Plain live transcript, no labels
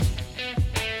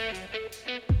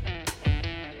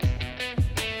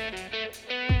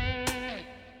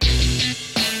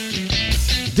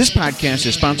This podcast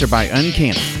is sponsored by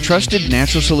Uncana, Trusted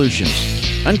Natural Solutions.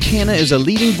 Uncana is a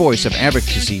leading voice of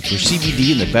advocacy for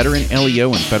CBD in the veteran,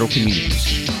 LEO, and federal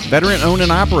communities. Veteran-owned and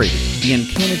operated, the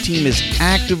Uncana team is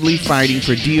actively fighting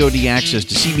for DoD access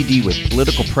to CBD with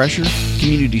political pressure,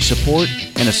 community support,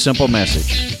 and a simple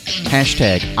message.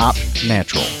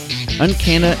 #OpNatural.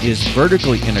 Uncana is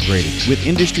vertically integrated with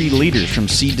industry leaders from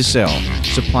seed to sale,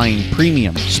 supplying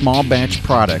premium, small batch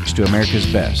products to America's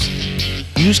best.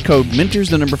 Use code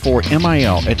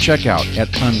MENTORS4MIL at checkout at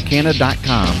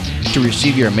uncana.com to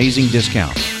receive your amazing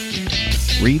discount.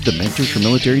 Read the Mentors for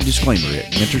Military disclaimer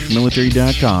at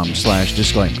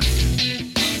mentorsformilitary.com/disclaimer.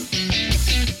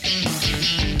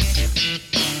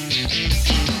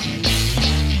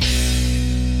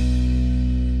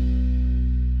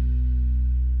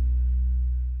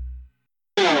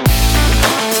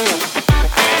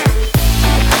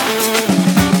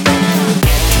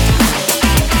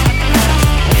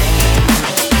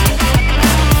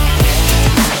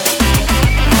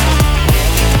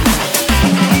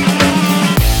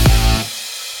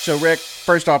 So, Rick,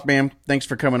 first off, man, thanks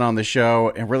for coming on the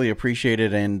show and really appreciate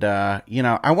it. And, I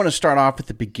want to start off at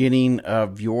the beginning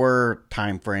of your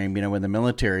time frame, in the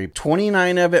military.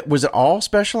 29 of it, was it all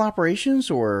special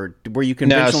operations or were you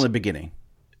conventional in the beginning?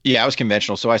 Yeah, I was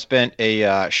conventional. So I spent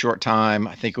a short time,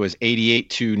 I think it was 88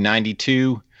 to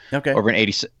 92 over in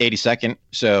 82nd.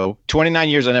 So 29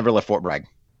 years, I never left Fort Bragg.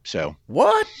 So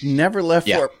what? Never left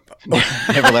Fort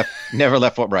never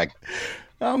left Fort Bragg.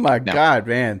 Oh, my God,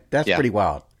 man. That's pretty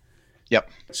wild. Yep.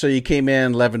 So you came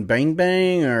in 11 Bang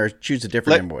Bang or choose a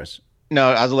different invoice?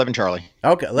 No, I was 11 Charlie.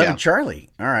 Okay, 11 Charlie.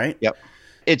 All right. Yep.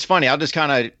 It's funny. I'll just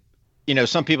kind of,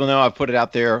 some people know I've put it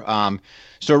out there.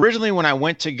 So originally when I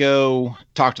went to go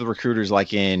talk to the recruiters,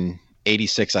 like in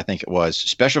 86, I think it was,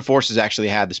 Special Forces actually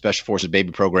had the Special Forces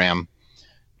Baby Program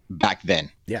back then.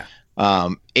 Yeah.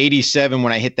 87,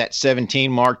 when I hit that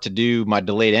 17 mark to do my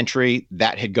delayed entry,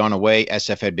 that had gone away.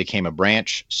 SF had became a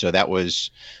branch. So that was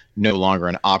no longer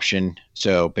an option.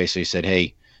 So basically said,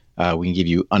 hey, we can give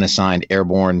you unassigned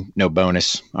airborne, no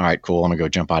bonus. All right, cool. I'm gonna go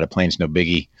jump out of planes, no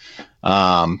biggie.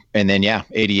 And then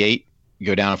 88,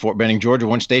 go down to Fort Benning, Georgia,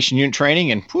 one station unit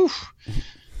training, and poof,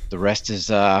 the rest is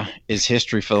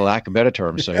history, for the lack of better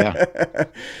terms. So yeah.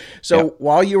 So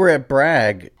while you were at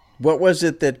Bragg, what was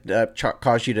it that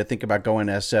caused you to think about going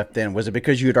to SF then? Was it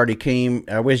because you had already came,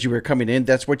 as you were coming in,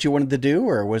 that's what you wanted to do?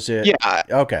 Or was it? Yeah.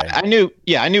 Okay. I knew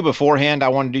beforehand I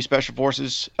wanted to do Special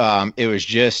Forces. It was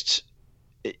just,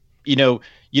 you don't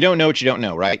know what you don't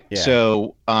know, right? Yeah.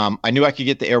 So I knew I could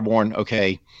get the airborne.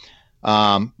 Okay.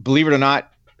 Believe it or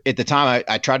not, at the time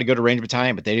I tried to go to Ranger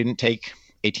Battalion, but they didn't take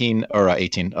 11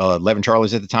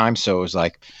 Charlies at the time. So it was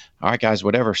like, all right, guys,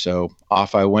 whatever. So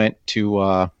off I went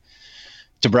to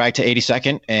Bragg to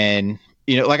 82nd. And,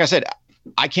 like I said,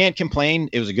 I can't complain.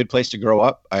 It was a good place to grow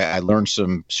up. I learned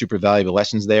some super valuable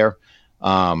lessons there.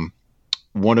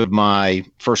 One of my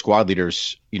first squad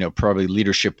leaders, probably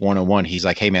leadership 101, he's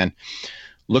like, hey, man,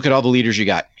 look at all the leaders you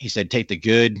got. He said, take the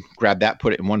good, grab that,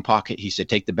 put it in one pocket. He said,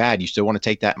 take the bad. You still want to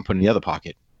take that and put it in the other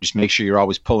pocket. Just make sure you're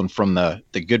always pulling from the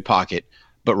good pocket,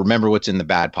 but remember what's in the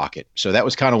bad pocket. So that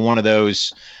was kind of one of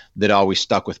those that always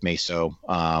stuck with me. So,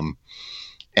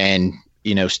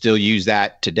 still use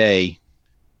that today.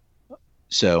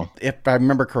 So if I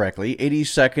remember correctly,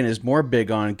 82nd is more big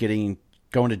on going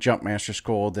to jump master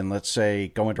school than, let's say,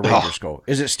 going to Ranger school.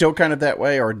 Is it still kind of that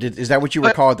way, or is that what you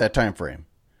recall at that time frame?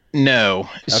 No. Okay.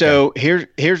 So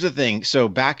here's the thing. So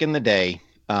back in the day,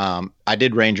 I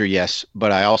did Ranger, yes,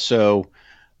 but I also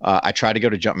I tried to go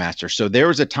to jump master. So there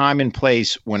was a time and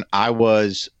place when I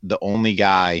was the only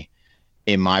guy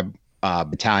in my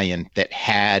battalion that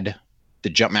had the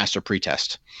jump master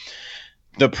pretest.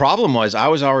 The problem was I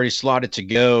was already slotted to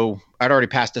go. I'd already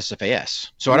passed SFAS.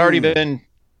 So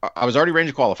I was already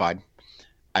Ranger qualified.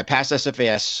 I passed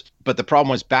SFAS, but the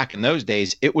problem was back in those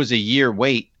days, it was a year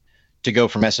wait to go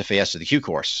from SFAS to the Q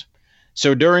course.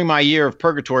 So during my year of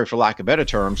purgatory, for lack of better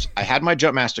terms, I had my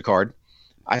jump master card.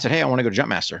 I said, hey, I want to go to jump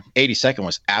master. 82nd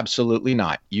was absolutely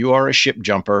not. You are a ship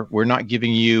jumper. We're not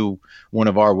giving you one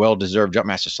of our well-deserved jump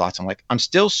master slots. I'm like, I'm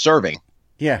still serving.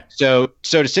 Yeah. So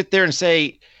to sit there and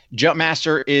say jump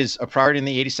master is a priority in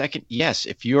the 82nd, yes.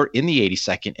 If you're in the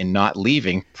 82nd and not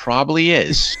leaving, probably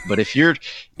is. But if you're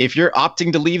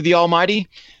opting to leave the Almighty,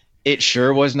 it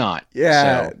sure was not.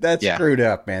 Yeah, so, that's screwed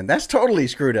up, man. That's totally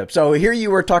screwed up. So here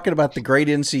you were talking about the great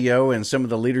NCO and some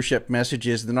of the leadership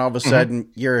messages, and then all of a sudden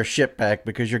you're a shipback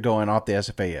because you're going off the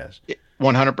SFAS.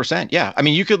 100%. Yeah. I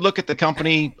mean, you could look at the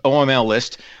company OML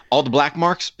list, all the black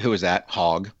marks. Who is that?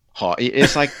 Hogg.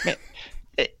 It's like,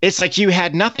 it's like you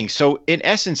had nothing. So in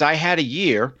essence, I had a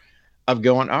year of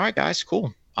going, all right, guys,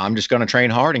 cool. I'm just going to train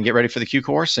hard and get ready for the Q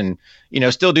course and,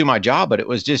 still do my job. But it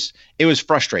was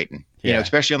frustrating,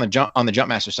 especially on the jump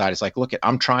master side. It's like, look,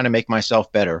 I'm trying to make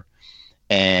myself better.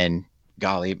 And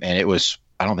golly, man,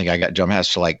 I don't think I got jump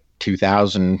master till like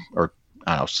 2000 or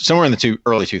I don't know, somewhere in the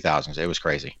early 2000s. It was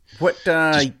crazy. What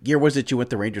year was it you went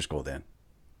to Ranger School then?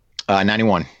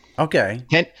 91. Okay.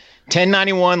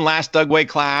 1091, last Dugway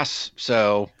class.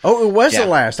 So. Oh, it was the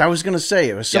last. I was going to say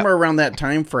it was somewhere around that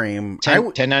time frame.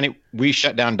 1090. We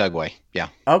shut down Dugway. Yeah.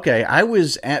 Okay. I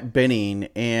was at Benning,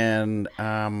 and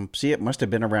it must have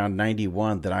been around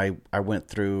 91 that I went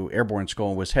through airborne school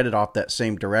and was headed off that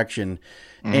same direction.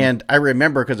 Mm-hmm. And I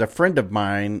remember because a friend of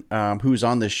mine who's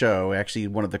on the show, actually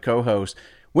one of the co-hosts,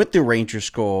 went through Ranger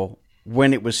School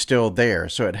when it was still there.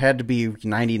 So it had to be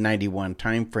 90-91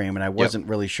 time frame, and I wasn't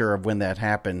really sure of when that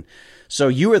happened. So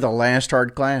you were the last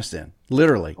hard class then,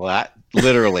 literally.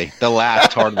 Literally, the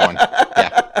last hard one.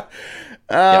 Yeah.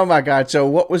 Oh, my God. So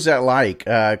what was that like?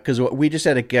 Because we just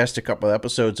had a guest a couple of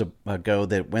episodes ago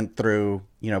that went through,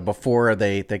 before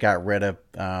they got rid of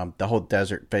the whole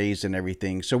desert phase and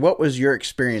everything. So what was your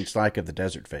experience like of the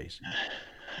desert phase?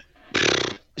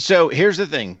 So here's the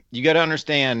thing. You got to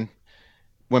understand,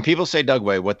 when people say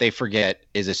Dugway, what they forget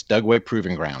is it's Dugway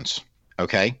Proving Grounds.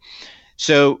 Okay.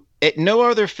 So at no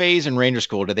other phase in Ranger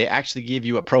School do they actually give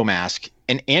you a pro mask,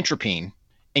 an atropine,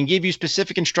 and give you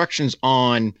specific instructions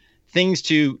on things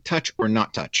to touch or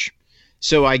not touch.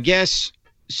 So I guess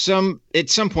at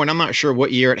some point, I'm not sure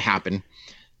what year it happened,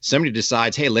 somebody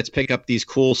decides, hey, let's pick up these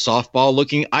cool softball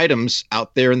looking items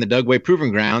out there in the Dugway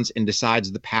Proving Grounds, and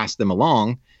decides to pass them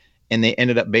along. And they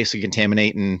ended up basically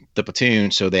contaminating the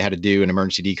platoon. So they had to do an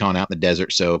emergency decon out in the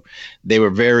desert. So they were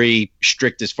very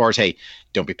strict as far as, hey,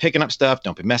 don't be picking up stuff.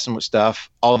 Don't be messing with stuff.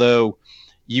 Although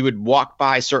you would walk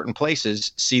by certain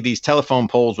places, see these telephone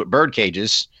poles with bird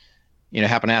cages,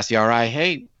 happen to ask the RI,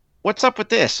 hey, what's up with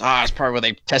this? It's probably where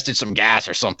they tested some gas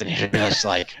or something. It's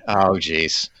like, oh,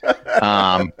 geez.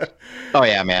 Oh,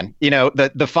 yeah, man.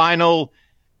 The final...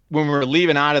 When we were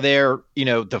leaving out of there,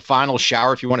 the final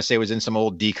shower, if you want to say, was in some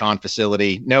old decon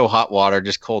facility, no hot water,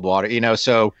 just cold water,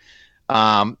 so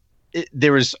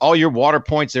there was all your water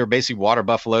points. They were basically water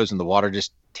buffaloes, and the water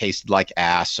just tasted like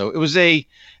ass. So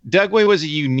Dugway was a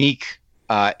unique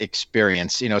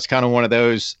experience. It's kind of one of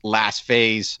those last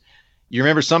phase. You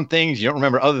remember some things, you don't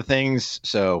remember other things.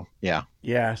 So, yeah.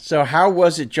 Yeah. So how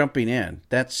was it jumping in?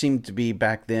 That seemed to be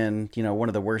back then, one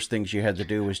of the worst things you had to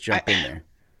do was jump in there.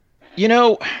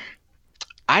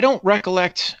 I don't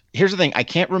recollect. Here's the thing. I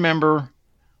can't remember,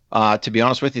 to be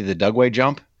honest with you, the Dugway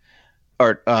jump.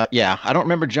 I don't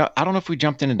remember. I don't know if we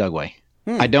jumped into Dugway.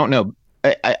 I don't know.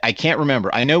 I can't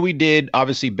remember. I know we did,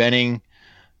 obviously, Benning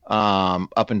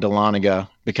up in Dahlonega,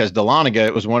 because Dahlonega,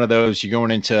 it was one of those, you're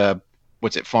going into,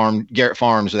 Garrett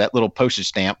Farms, with that little postage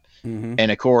stamp. Mm-hmm.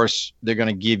 And of course, they're going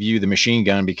to give you the machine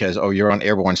gun because, you're on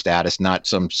airborne status, not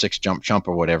some 6-jump chump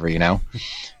or whatever,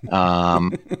 I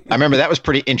remember that was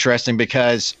pretty interesting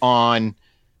because I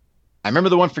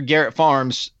remember the one for Garrett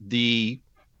Farms, the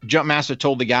jump master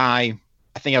told the guy,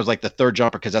 I think I was like the third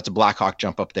jumper because that's a Black Hawk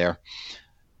jump up there,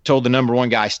 told the number one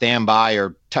guy stand by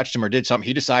or touched him or did something.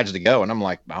 He decides to go. And I'm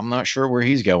like, I'm not sure where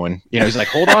he's going. He's like,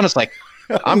 hold on. It's like,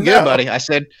 I'm good, buddy. I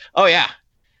said, oh yeah.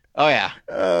 Oh yeah.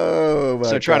 Oh my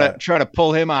So try to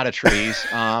pull him out of trees.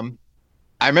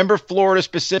 I remember Florida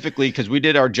specifically because we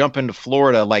did our jump into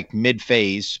Florida like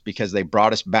mid-phase because they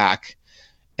brought us back,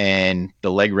 and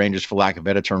the leg rangers, for lack of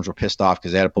better terms, were pissed off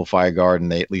because they had to pull fire guard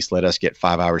and they at least let us get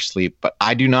 5 hours sleep. But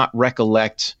I do not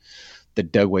recollect the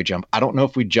Dugway jump. I don't know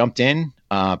if we jumped in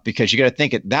because you got to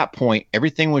think at that point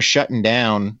everything was shutting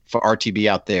down for RTB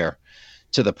out there,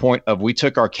 to the point of we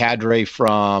took our cadre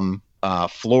from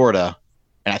Florida.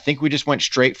 And I think we just went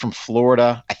straight from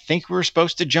Florida. I think we were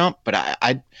supposed to jump, but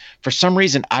I for some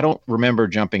reason, I don't remember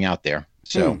jumping out there.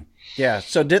 So, yeah.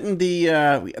 So didn't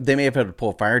they may have had to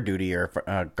pull fire duty or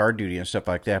guard duty and stuff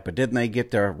like that, but didn't they get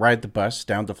to ride the bus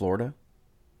down to Florida?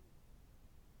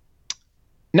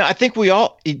 No, I think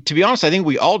to be honest, I think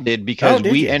we all did because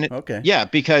Okay. Yeah,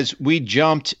 because we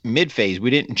jumped mid-phase. We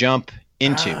didn't jump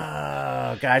into.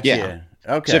 Oh, gotcha. Yeah.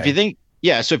 Okay. So if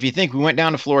you think we went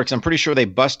down to Florida, because I'm pretty sure they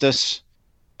bussed us.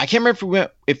 I can't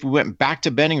remember if we went back to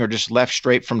Benning or just left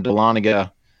straight from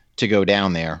Dahlonega to go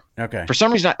down there. Okay. For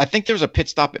some reason, I think there was a pit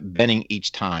stop at Benning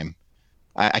each time.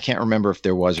 I can't remember if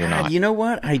there was or not. You know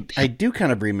what? I do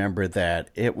kind of remember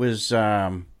that. It was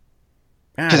because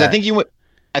I think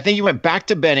you went back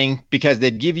to Benning because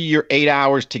they'd give you your 8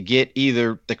 hours to get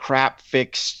either the crap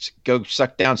fixed, go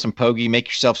suck down some pogey, make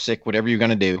yourself sick, whatever you're going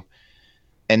to do.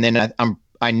 And then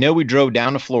I know we drove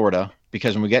down to Florida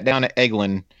because when we got down to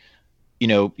Eglin,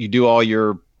 you do all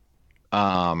your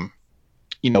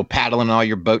paddling all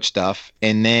your boat stuff.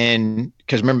 And then,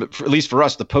 because remember, at least for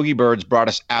us, the Pogey Birds brought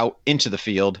us out into the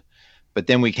field, but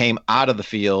then we came out of the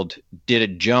field, did a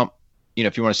jump,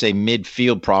 if you want to say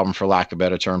midfield problem, for lack of a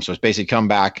better term. So it's basically come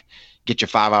back, get your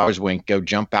 5 hours wink, go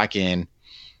jump back in,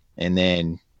 and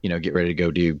then, get ready to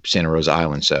go do Santa Rosa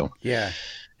Island. So, yeah.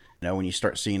 When you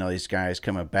start seeing all these guys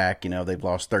coming back, they've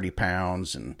lost 30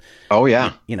 pounds and, oh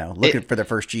yeah, looking for their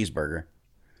first cheeseburger.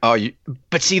 Oh,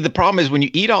 but see, the problem is when you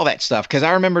eat all that stuff, because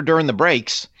I remember during the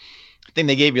breaks, I think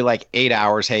they gave you like 8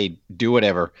 hours. Hey, do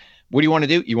whatever. What do you want to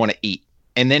do? You want to eat.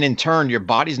 And then in turn, your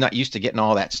body's not used to getting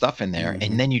all that stuff in there. Mm-hmm.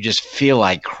 And then you just feel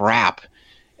like crap.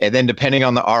 And then depending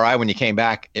on the RI, when you came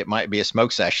back, it might be a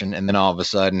smoke session. And then all of a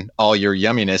sudden, all your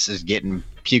yumminess is getting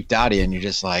puked out of you. And you're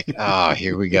just like, oh,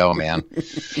 here we go, man.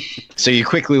 So you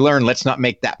quickly learn, let's not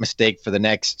make that mistake for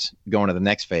going to the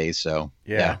next phase. So,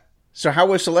 yeah. So how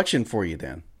was selection for you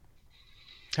then?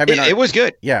 It was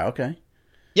good. Yeah. Okay.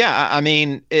 Yeah. I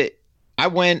mean, I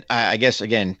went, I guess,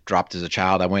 again, dropped as a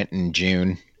child. I went in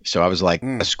June. So I was like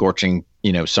a scorching,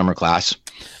 summer class.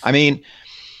 I mean,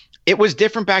 it was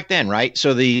different back then, right?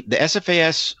 So the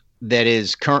SFAS that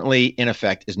is currently in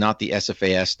effect is not the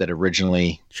SFAS that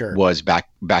originally was back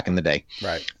in the day.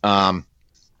 Right.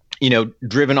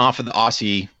 Driven off of the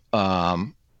Aussie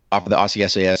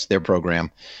SAS, their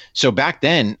program. So back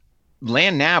then,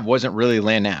 land nav wasn't really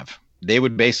land nav. They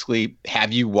would basically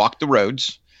have you walk the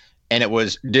roads, and it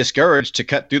was discouraged to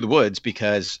cut through the woods,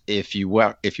 because if you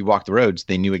walk the roads,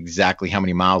 they knew exactly how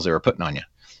many miles they were putting on you.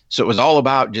 So it was all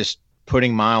about just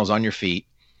putting miles on your feet.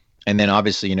 And then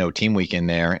obviously, team week in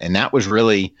there. And that was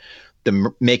really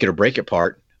the make it or break it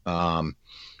part. If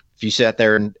you sat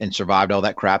there and survived all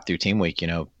that crap through team week,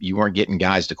 you weren't getting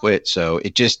guys to quit. So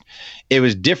it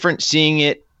was different seeing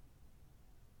it,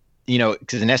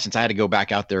 because in essence, I had to go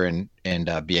back out there and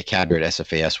be a cadre at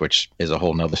SFAS, which is a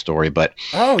whole nother story. But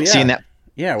seeing that,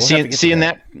 we'll seeing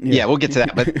that, we'll get to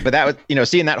that. But that was,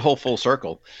 seeing that whole full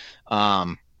circle.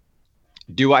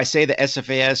 Do I say the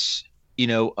SFAS,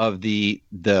 of the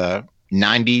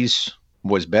 90s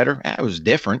was better? It was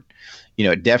different.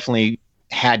 It definitely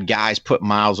had guys put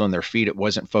miles on their feet. It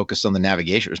wasn't focused on the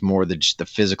navigation. It was more just the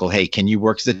physical. Hey, can you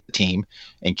work as a team,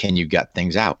 and can you gut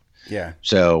things out? Yeah.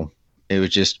 So it was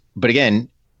just, but again,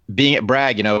 being at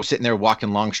Bragg, sitting there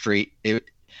walking Longstreet,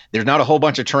 there's not a whole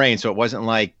bunch of terrain. So it wasn't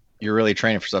like you're really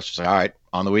training for stuff. Just like, all right,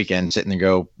 on the weekend, sitting there,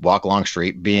 go walk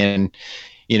Longstreet. Being,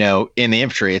 in the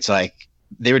infantry, it's like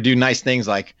they would do nice things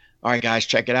like, all right, guys,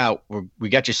 check it out. We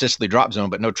got your Sicily drop zone,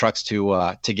 but no trucks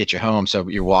to get you home. So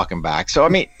you're walking back. So, I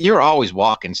mean, you're always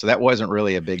walking. So that wasn't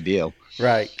really a big deal.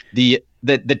 Right. The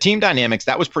team dynamics,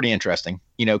 that was pretty interesting,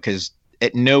 because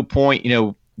at no point,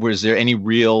 was there any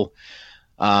real,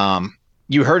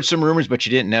 you heard some rumors, but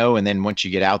you didn't know. And then once you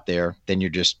get out there, then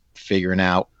you're just figuring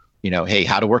out, hey,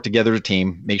 how to work together as a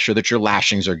team, make sure that your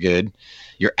lashings are good,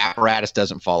 your apparatus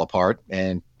doesn't fall apart.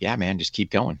 And yeah, man, just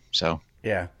keep going. So,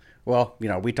 yeah. Well,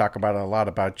 we talk about it a lot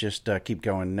about just keep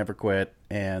going, never quit.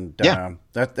 And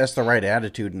that's the right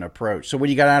attitude and approach. So when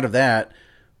you got out of that,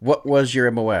 what was your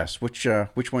MOS? Which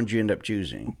one did you end up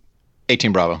choosing?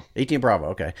 18 Bravo. 18 Bravo,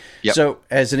 okay. Yep. So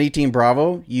as an 18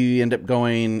 Bravo, you end up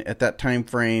going at that time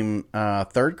frame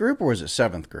third group, or was it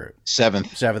seventh group?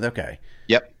 Seventh. Seventh, okay.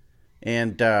 Yep.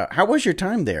 And how was your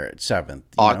time there at seventh?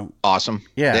 Awesome.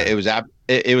 Yeah.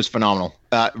 It was phenomenal.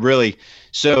 Really.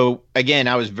 So again,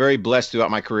 I was very blessed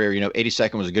throughout my career.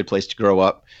 82nd was a good place to grow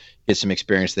up, get some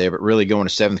experience there, but really going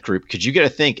to seventh group, because you got to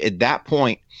think at that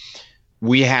point,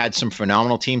 we had some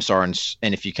phenomenal team sergeants.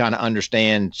 And if you kind of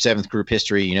understand seventh group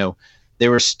history,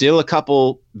 there were still a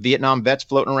couple Vietnam vets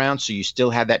floating around. So you still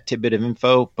had that tidbit of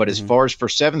info. But as far as for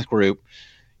seventh group,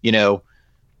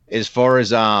 as far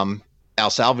as El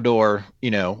Salvador,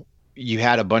 you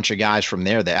had a bunch of guys from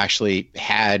there that actually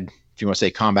had, if you want to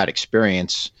say, combat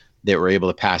experience, that were able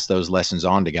to pass those lessons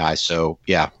on to guys. So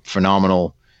yeah,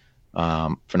 phenomenal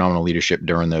leadership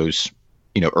during those,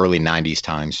 early 90s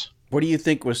times. What do you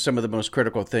think was some of the most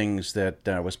critical things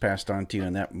that was passed on to you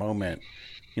in that moment,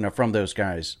 from those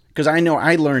guys? Because I know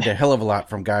I learned a hell of a lot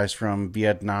from guys from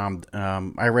Vietnam.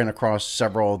 I ran across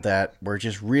several that were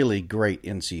just really great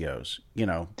NCOs,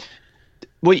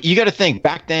 Well, you got to think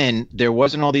back then, there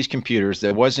wasn't all these computers.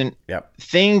 There wasn't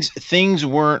things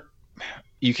weren't,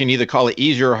 you can either call it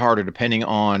easier or harder, depending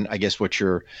on, I guess, what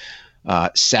your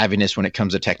savviness when it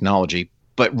comes to technology.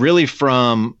 But really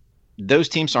from those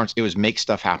team sergeants, it was make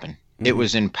stuff happen. Mm-hmm. It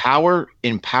was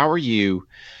empower you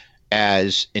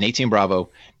as an 18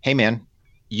 Bravo. Hey man,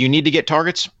 you need to get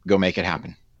targets, go make it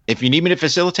happen. If you need me to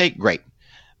facilitate, great.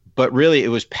 But really it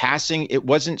was passing. It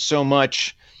wasn't so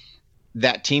much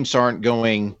that team sergeant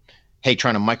going, hey,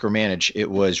 trying to micromanage. It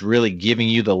was really giving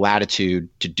you the latitude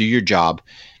to do your job.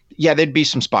 Yeah, there'd be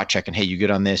some spot checking. Hey, you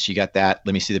good on this? You got that?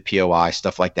 Let me see the POI,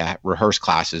 stuff like that. Rehearse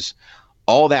classes,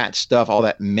 all that stuff, all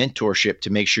that mentorship to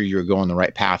make sure you're going the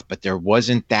right path. But there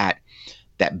wasn't that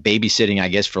babysitting, I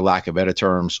guess, for lack of better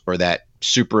terms, or that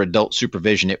super adult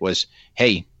supervision. It was,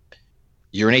 hey,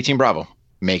 you're an 18 Bravo,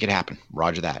 make it happen.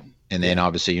 Roger that. And then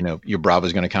obviously, your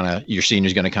Bravo's going to your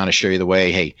senior's going to show you the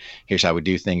way. Hey, here's how we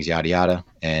do things, yada, yada.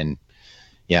 And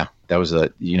yeah, that was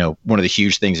one of the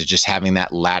huge things is just having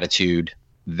that latitude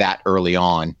that early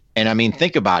on. And I mean,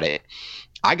 think about it.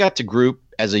 I got to group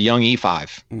as a young E5.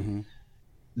 Mm-hmm.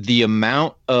 The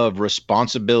amount of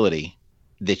responsibility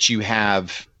that you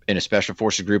have in a special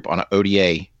forces group on an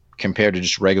ODA compared to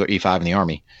just regular E5 in the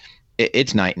Army,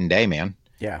 it's night and day, man.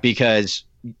 Yeah. Because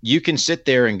you can sit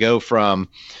there and go from,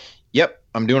 yep,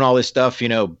 I'm doing all this stuff,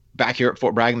 back here at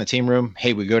Fort Bragg in the team room.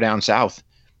 Hey, we go down south.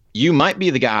 You might be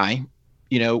the guy,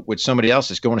 with somebody else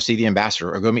that's going to see the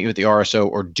ambassador or go meet with the RSO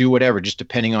or do whatever, just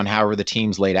depending on however the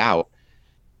team's laid out.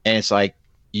 And it's like,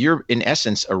 you're in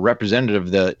essence a representative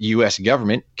of the U.S.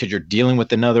 government because you're dealing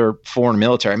with another foreign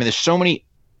military. I mean, there's so many,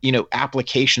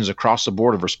 applications across the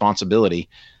board of responsibility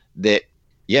that,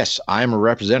 yes, I'm a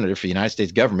representative for the United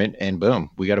States government, and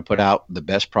boom, we got to put out the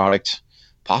best product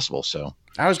possible. So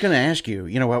I was going to ask you,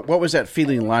 what was that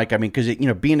feeling like? I mean, because,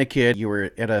 being a kid, you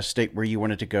were at a state where you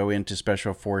wanted to go into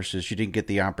special forces. You didn't get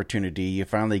the opportunity. You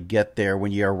finally get there.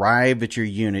 When you arrive at your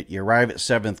unit, you arrive at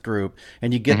 7th Group,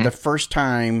 and you get the first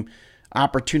time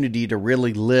opportunity to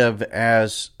really live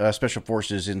as a special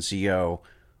forces NCO.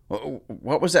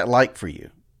 What was that like for you,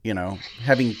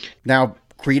 having now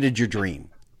created your dream?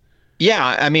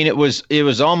 Yeah, I mean, it was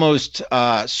almost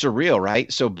surreal,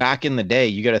 right? So back in the day,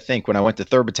 you got to think when I went to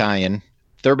 3rd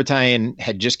Battalion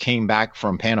had just came back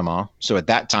from Panama. So at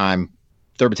that time,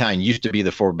 3rd Battalion used to be the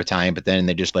 4th Battalion, but then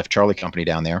they just left Charlie Company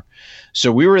down there.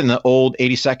 So we were in the old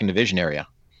 82nd Division area.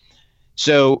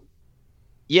 So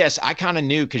yes, I kind of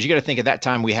knew, because you got to think at that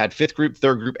time we had 5th Group,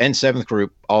 3rd Group, and 7th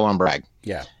Group all on Bragg.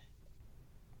 Yeah.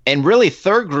 And really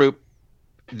 3rd Group,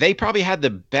 they probably had the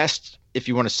best, if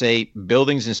you want to say,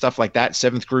 buildings and stuff like that.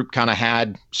 7th Group kind of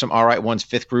had some all right ones.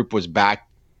 5th Group was back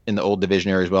in the old division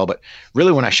area as well. But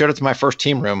really, when I showed up to my first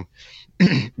team room,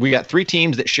 we got 3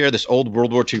 teams that share this old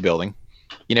World War II building.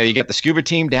 You got the scuba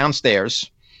team downstairs,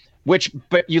 but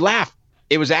you laugh.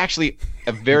 It was actually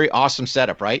a very awesome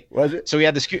setup, right? Was it? So we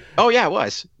had oh yeah, it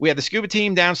was. We had the scuba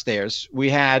team downstairs. We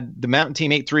had the mountain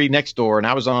team 8-3 next door, and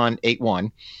I was on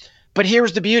 8-1. But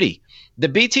here's the beauty. The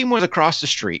B team was across the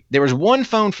street. There was one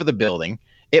phone for the building.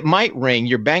 It might ring.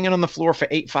 You're banging on the floor for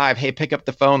 8-5. Hey, pick up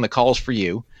the phone. The call's for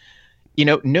you.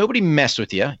 Nobody messed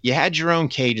with you. You had your own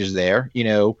cages there,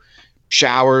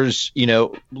 showers,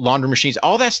 laundry machines,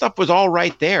 all that stuff was all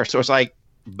right there. So it's like,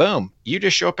 boom, you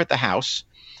just show up at the house.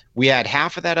 We had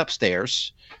half of that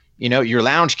upstairs, your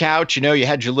lounge couch, you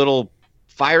had your little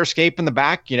fire escape in the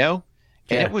back, and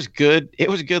it was good. It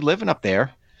was good living up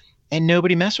there, and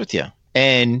nobody messed with you.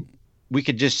 And we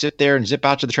could just sit there and zip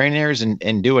out to the training areas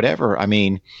and do whatever. I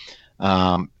mean,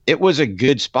 it was a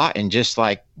good spot, and just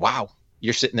like, wow,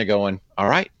 you're sitting there going, all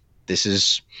right, this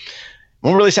is,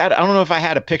 I'm really sad. I don't know if I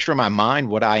had a picture in my mind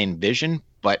what I envisioned,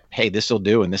 but hey, this will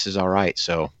do, and this is all right.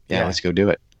 So yeah, let's go do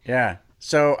it. Yeah.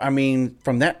 So, I mean,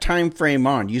 from that time frame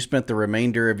on, you spent the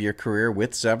remainder of your career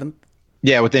with 7th?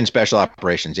 Yeah, within special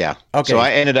operations. Yeah. Okay. So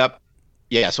I ended up,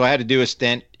 so I had to do a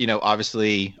stint,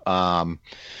 obviously. So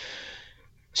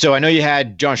I know you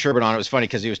had John Sherbert on. It was funny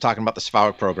because he was talking about the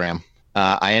SFAWC program.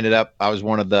 I was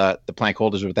one of the plank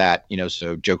holders with that,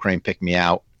 so Joe Crane picked me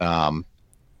out.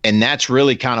 And that's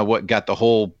really kind of what got the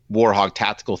whole Warhog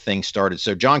tactical thing started.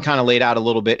 So John kind of laid out a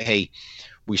little bit, hey,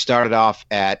 we started off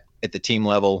at the team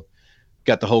level,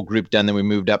 got the whole group done, then we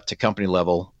moved up to company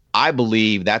level. I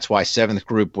believe that's why 7th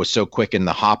Group was so quick in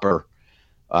the hopper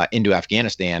into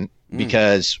Afghanistan,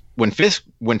 because when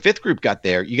 5th Group got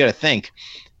there, you got to think,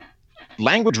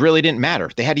 language really didn't matter.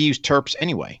 They had to use TERPs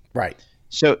anyway. Right.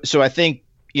 So I think,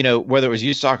 whether it was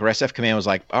USOC or SF Command was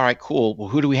like, all right, cool. Well,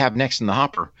 who do we have next in the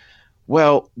hopper?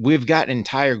 Well, we've got an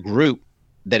entire group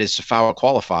that is SFAWC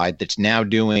qualified that's now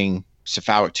doing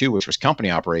SFAWC 2, which was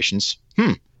company operations.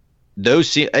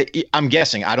 I'm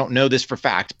guessing, I don't know this for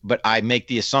fact, but I make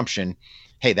the assumption,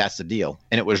 hey, that's the deal.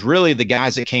 And it was really the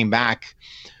guys that came back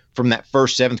from that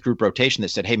first 7th Group rotation that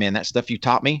said, hey man, that stuff you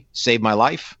taught me saved my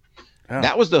life. Oh.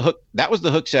 That was the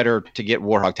hook setter to get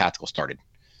Warhog Tactical started.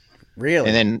 Really?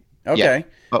 And then, okay.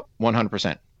 Yeah,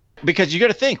 100%. Because you got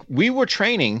to think, we were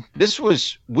training,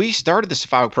 we started the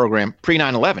SFAWC program pre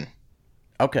 9/11.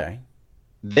 Okay.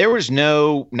 There was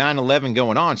no 9/11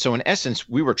 going on. So in essence,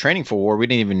 we were training for war. We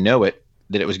didn't even know that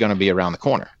it was going to be around the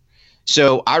corner.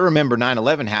 So I remember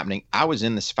 9/11 happening. I was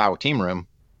in the SFAO team room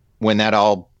when that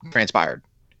all transpired.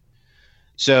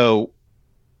 So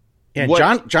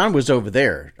Yeah, John was over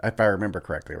there, if I remember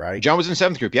correctly, right? John was in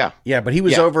 7th group, yeah. Yeah, but he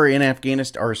was over in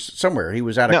Afghanistan or somewhere. He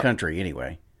was out of country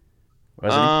anyway.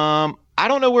 Wasn't he? I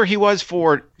don't know where he was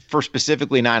for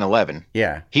specifically 9/11.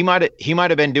 Yeah. He might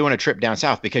have been doing a trip down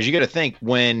south, because you got to think,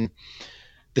 when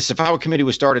the SFAO committee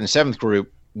was started in 7th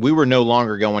group, we were no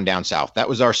longer going down south. That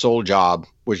was our sole job,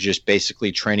 was just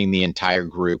basically training the entire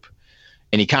group.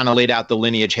 And he kind of laid out the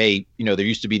lineage. Hey, there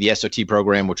used to be the SOT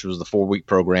program, which was the 4-week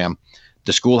program.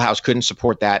 The schoolhouse couldn't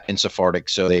support that in Sephardic.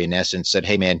 So they, in essence, said,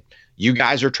 hey, man, you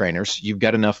guys are trainers. You've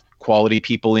got enough quality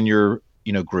people in your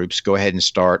groups. Go ahead and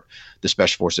start the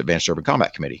Special Forces Advanced Urban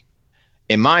Combat Committee.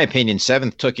 In my opinion,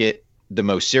 7th took it the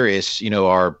most serious.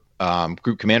 Our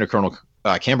group commander, Colonel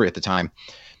Cambry at the time,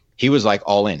 he was like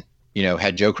all in.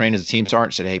 Had Joe Crane as a team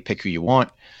sergeant, said, hey, pick who you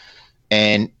want.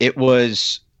 And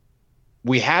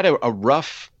we had a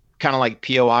rough kind of like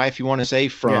POI, if you want to say,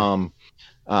 from,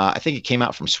 I think it came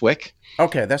out from SWIC.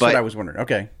 Okay, that's what I was wondering.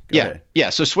 Okay, go ahead.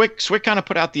 Yeah. So SWIC kind of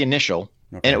put out the initial,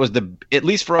 and it was at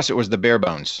least for us, it was the bare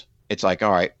bones. It's like,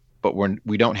 all right, but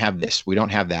we don't have this, we don't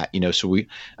have that, So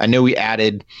I know we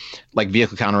added like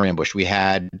vehicle counter ambush, we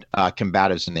had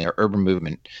combatives in there, urban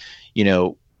movement,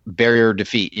 barrier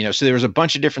defeat, So there was a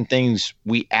bunch of different things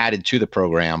we added to the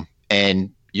program,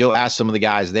 and you'll ask some of the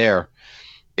guys there.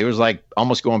 It was like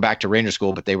almost going back to Ranger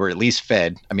School, but they were at least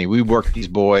fed. I mean, we worked these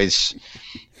boys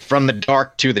from the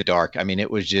dark to the dark. I mean,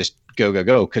 it was just go, go,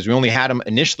 go, because we only had them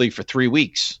initially for 3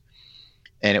 weeks,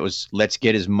 and it was, let's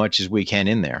get as much as we can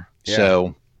in there. Yeah.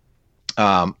 So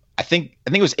I think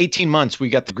it was 18 months we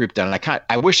got the group done. And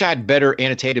I wish I had better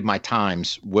annotated my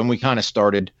times when we kind of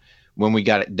started, when we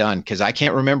got it done, because I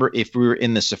can't remember if we were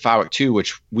in the Cephalic 2,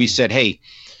 which we said, hey,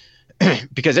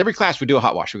 because every class we do a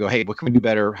hot wash. We go, hey, what can we do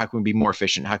better? How can we be more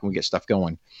efficient? How can we get stuff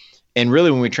going? And really,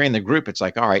 when we train the group, it's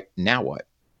like, all right, now what?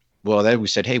 Well, then we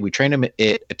said, hey, we trained them at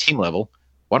a team level.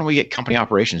 Why don't we get company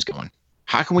operations going?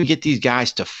 How can we get these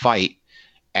guys to fight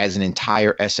as an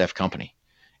entire SF company?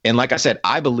 And like I said,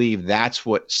 I believe that's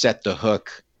what set the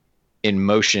hook in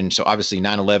motion. So obviously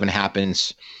 9/11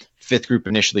 happens. 5th group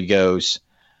initially goes.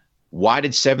 Why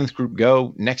did 7th group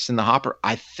go next in the hopper?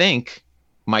 I think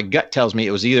my gut tells me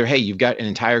it was either, hey, you've got an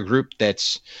entire group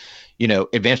that's,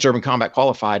 advanced urban combat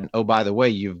qualified. And oh, by the way,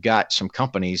 you've got some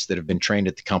companies that have been trained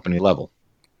at the company level.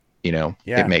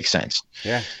 It makes sense.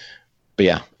 Yeah. But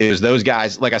yeah, it was those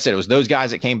guys. Like I said, it was those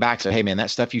guys that came back and said, hey, man, that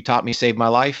stuff you taught me saved my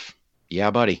life. Yeah,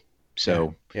 buddy.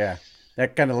 So yeah.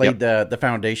 That kind of laid the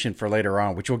foundation for later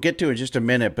on, which we'll get to in just a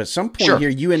minute. But some point here,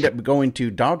 you end up going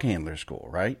to dog handler school,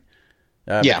 right?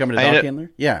 Becoming a dog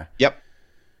handler? Yeah. Yep.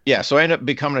 Yeah, so I ended up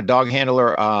becoming a dog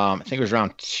handler. I think it was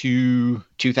around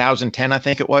 2010, I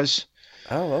think it was.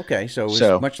 Oh, okay. So it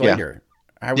was much later.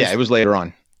 It was later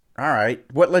on. All right.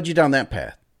 What led you down that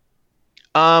path?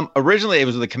 Originally, it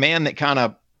was the command that kind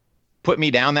of put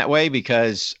me down that way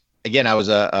because, again, I was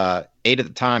a 8 at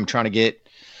the time trying to get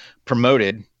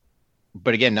promoted,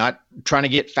 but again, not trying to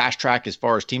get fast track as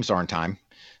far as team sergeant time.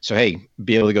 So, hey,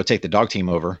 be able to go take the dog team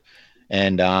over.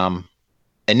 And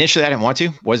initially, I didn't want to.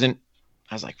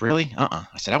 I was like, really? I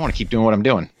said, I want to keep doing what I'm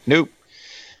doing. Nope.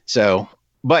 So,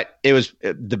 but it was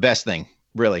the best thing,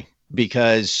 really,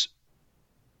 because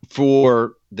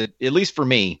at least for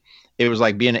me, it was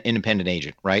like being an independent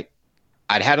agent, right?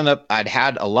 I'd had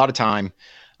a lot of time.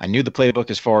 I knew the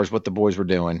playbook as far as what the boys were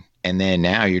doing. And then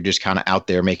now you're just kind of out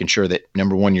there making sure that,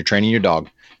 number one, you're training your dog.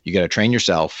 You got to train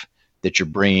yourself, that you're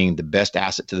bringing the best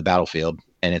asset to the battlefield.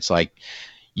 And it's like,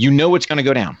 what's going to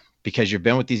go down because you've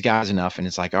been with these guys enough. And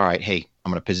it's like, all right, hey,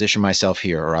 I'm going to position myself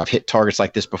here, or I've hit targets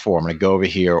like this before. I'm going to go over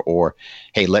here, or,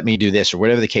 hey, let me do this, or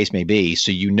whatever the case may be.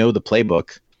 So the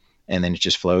playbook, and then it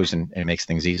just flows and it makes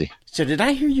things easy. So did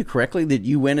I hear you correctly that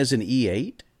you went as an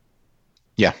E8?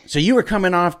 Yeah. So you were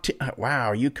coming off,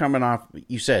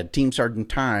 you said team sergeant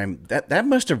time. That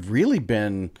must have really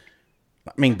been,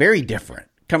 very different.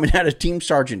 Coming out of team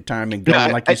sergeant time and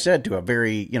going, you said, to a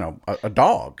very, a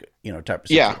dog, type of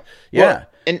situation. Yeah.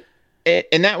 Well,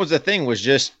 and that was the thing, was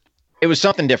just, it was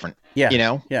something different.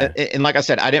 Yeah. Yeah. And like I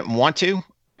said, I didn't want to,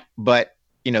 but,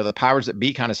 the powers that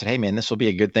be kind of said, hey, man, this will be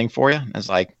a good thing for you. And I was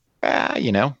like,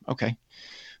 okay.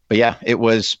 But yeah, it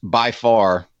was by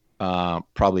far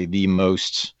probably the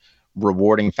most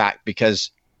rewarding fact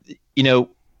because,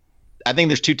 I think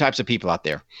there's 2 types of people out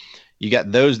there. You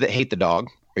got those that hate the dog,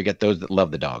 or you got those that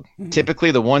love the dog. Mm-hmm.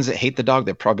 Typically, the ones that hate the dog,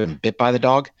 they've probably been bit by the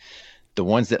dog. The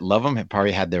ones that love them have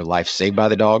probably had their life saved by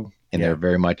the dog, and they're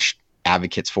very much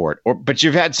advocates for it. But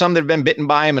you've had some that have been bitten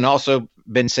by him and also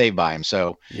been saved by him.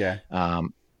 So, yeah.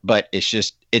 But it's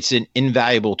just, it's an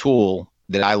invaluable tool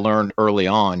that I learned early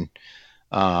on.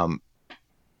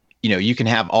 You can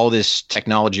have all this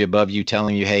technology above you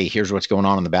telling you, hey, here's what's going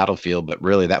on the battlefield. But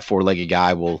really that 4-legged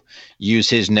guy will use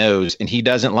his nose, and he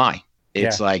doesn't lie.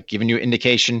 It's like giving you an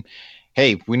indication,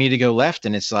 hey, we need to go left.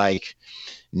 And it's like,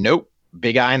 nope,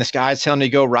 big eye in the sky is telling you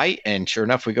to go right. And sure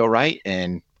enough, we go right,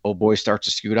 and old boy starts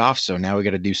to scoot off. So now we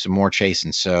got to do some more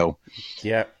chasing. So,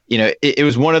 it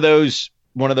was one of those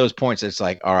points that's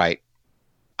like, all right,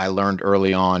 I learned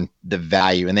early on the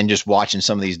value, and then just watching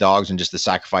some of these dogs and just the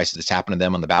sacrifices that's happened to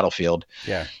them on the battlefield.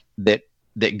 Yeah. That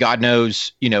God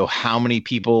knows, how many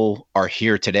people are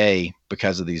here today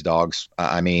because of these dogs.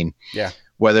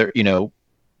 Whether,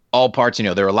 all parts,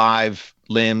 they're alive,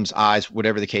 limbs, eyes,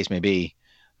 whatever the case may be.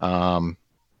 And,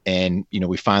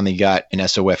 we finally got an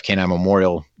SOF Canine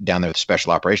Memorial down there at the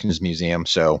Special Operations Museum.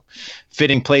 So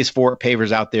fitting place for it,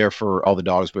 pavers out there for all the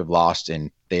dogs we've lost. And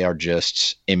they are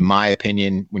just, in my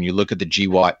opinion, when you look at the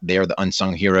GWAT, they are the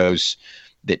unsung heroes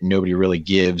that nobody really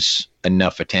gives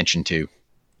enough attention to.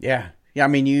 Yeah. Yeah. I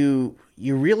mean, you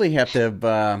really have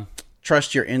to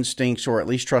trust your instincts, or at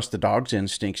least trust the dog's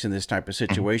instincts in this type of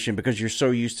situation, because you're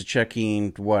so used to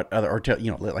checking what other, or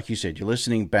like you said, you're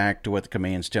listening back to what the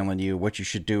command's telling you, what you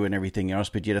should do and everything else.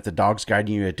 But yet if the dog's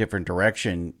guiding you a different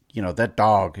direction, that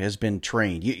dog has been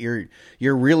trained.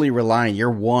 You're really relying,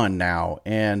 you're one now.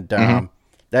 And,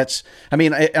 that's, on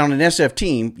an SF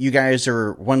team, you guys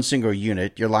are one single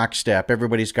unit, you're lockstep.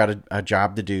 Everybody's got a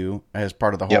job to do as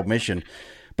part of the whole mission.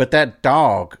 But that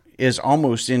dog is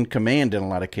almost in command in a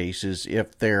lot of cases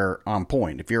if they're on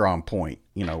point, if you're on point,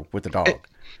 with the dog.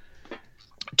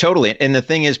 Totally. And the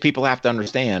thing is, people have to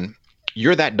understand,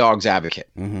 you're that dog's advocate.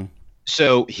 Mm-hmm.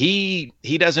 So he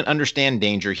doesn't understand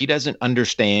danger. He doesn't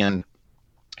understand,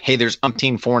 hey, there's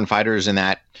umpteen foreign fighters in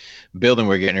that building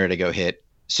we're getting ready to go hit.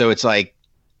 So it's like,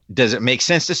 does it make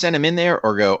sense to send him in there,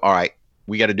 or go, all right,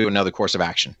 we got to do another course of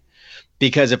action?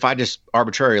 Because if I just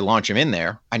arbitrarily launch him in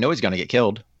there, I know he's going to get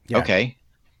killed. Yeah. Okay.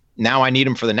 Now I need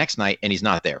him for the next night, and he's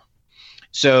not there.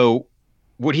 So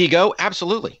would he go?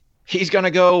 Absolutely. He's going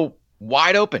to go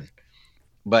wide open.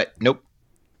 But nope.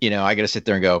 I got to sit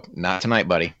there and go, not tonight,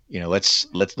 buddy. Let's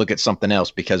look at something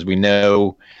else, because we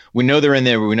know they're in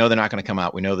there. We know they're not going to come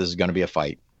out. We know this is going to be a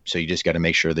fight. So you just got to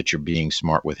make sure that you're being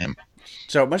smart with him.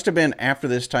 So it must have been after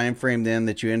this time frame then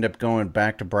that you end up going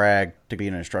back to Bragg to be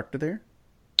an instructor there?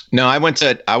 No, I was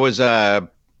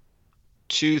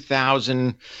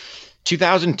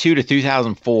 2002 to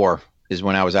 2004 is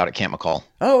when I was out at Camp McCall.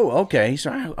 Oh, okay.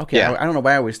 So, yeah. I don't know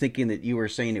why I was thinking that you were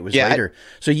saying it was later.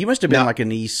 So you must have been like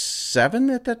an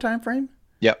E7 at that time frame?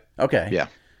 Yep. Okay. Yeah.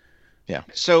 Yeah.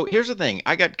 So here's the thing.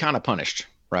 I got kind of punished,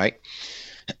 right?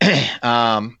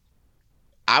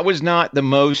 I was not the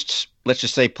most, let's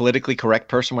just say, politically correct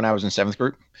person when I was in 7th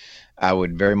group. I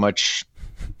would very much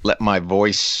let my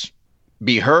voice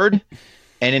be heard.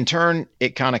 And in turn,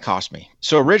 it kind of cost me.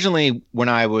 So originally, when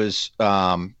I was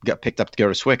got picked up to go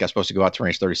to SWIC, I was supposed to go out to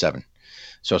Range 37.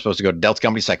 So I was supposed to go to Delta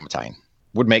Company 2nd Battalion.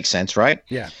 Would make sense, right?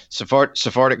 Yeah.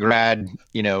 Sephardic grad,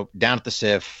 down at the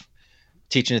SIF,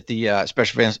 teaching at the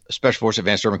Special Forces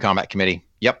Advanced Urban Combat Committee.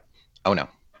 Yep. Oh, no.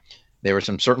 There were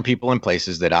some certain people in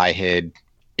places that I had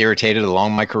irritated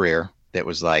along my career that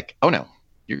was like, oh, no,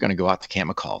 you're going to go out to Camp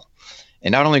McCall.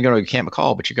 And not only going to go to Camp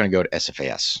McCall, but you're going to go to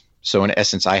SFAS. So in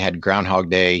essence, I had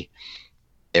Groundhog Day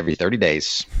every 30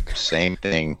 days. Same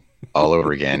thing all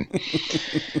over again.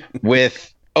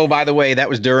 With, oh, by the way, that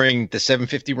was during the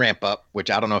 750 ramp up, which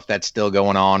I don't know if that's still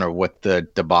going on or what the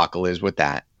debacle is with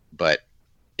that. But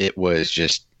it was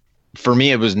just, for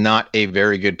me, it was not a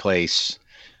very good place.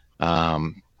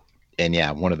 And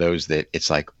yeah, one of those that it's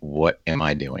like, what am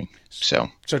I doing? So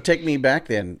take me back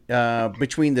then,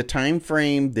 between the time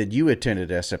frame that you attended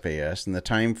SFAS and the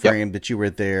time frame that you were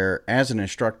there as an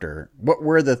instructor, what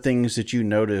were the things that you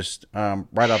noticed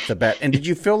right off the bat? And did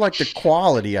you feel like the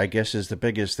quality, I guess, is the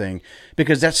biggest thing,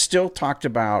 because that's still talked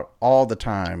about all the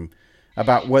time,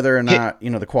 about whether or not,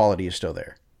 the quality is still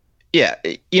there? Yeah.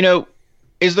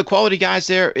 Is the quality guys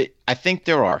there? I think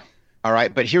there are. All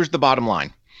right. But here's the bottom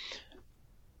line.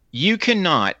 You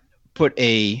cannot put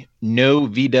a no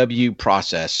VW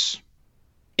process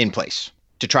in place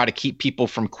to try to keep people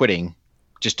from quitting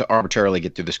just to arbitrarily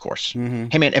get through this course. Mm-hmm.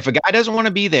 Hey, man, if a guy doesn't want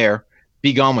to be there,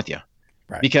 be gone with you.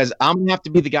 Right. Because I'm going to have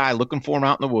to be the guy looking for him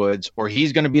out in the woods, or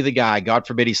he's going to be the guy, God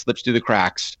forbid he slips through the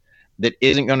cracks, that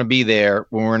isn't going to be there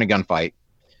when we're in a gunfight.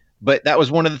 But that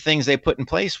was one of the things they put in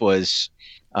place was,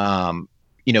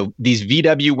 these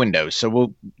VW windows.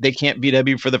 So they can't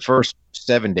VW for the first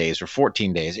 7 days or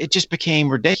 14 days. It just became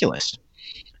ridiculous.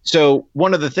 So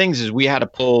one of the things is we had to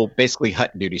pull basically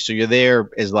hut duty. So you're there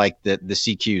as like the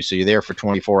CQ. So you're there for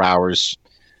 24 hours.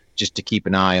 just to keep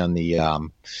an eye on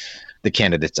the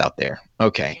candidates out there.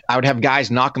 Okay. I would have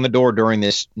guys knock on the door during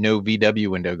this no VW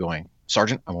window going,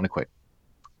 Sergeant, I want to quit.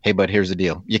 Hey, bud, here's the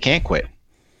deal. You can't quit.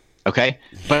 Okay.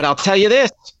 But I'll tell you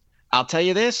this.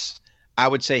 I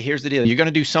would say, here's the deal. You're going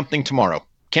to do something tomorrow.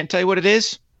 Can't tell you what it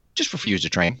is. Just refuse to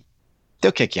train.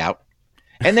 They'll kick you out.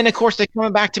 And then, of course, they're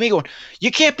coming back to me going,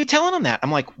 you can't be telling them that.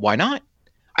 I'm like, why not?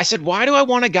 I said, why do I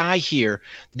want a guy here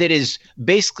that is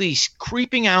basically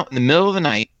creeping out in the middle of the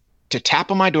night to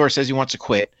tap on my door, says he wants to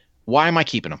quit? Why am I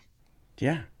keeping him?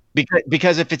 Yeah.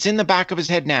 Because if it's in the back of his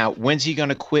head now, when's he going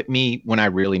to quit me when I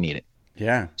really need it?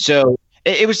 Yeah. So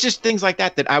it was just things like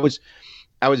that I was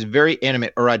very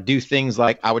intimate, or I'd do things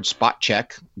like I would spot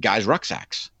check guys'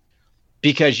 rucksacks,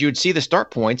 because you'd see the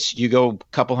start points. You go a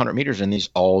couple hundred meters and these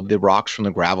all the rocks from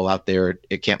the gravel out there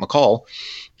at Camp McCall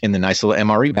in the nice little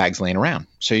MRE bags laying around.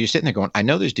 So you're sitting there going, I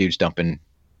know this dude's dumping,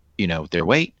 their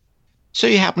weight. So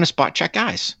you happen to spot check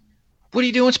guys. What are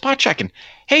you doing spot checking?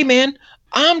 Hey, man,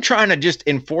 I'm trying to just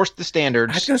enforce the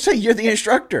standards. I was going to say, you're the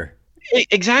instructor.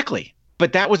 Exactly.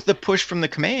 But that was the push from the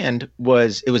command. It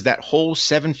was that whole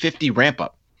 750 ramp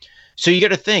up. So you got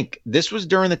to think, this was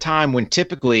during the time when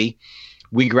typically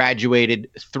we graduated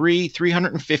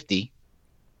 350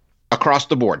 across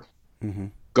the board. Mm-hmm.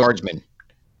 Guardsmen,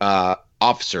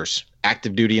 officers,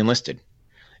 active duty enlisted.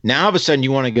 Now all of a sudden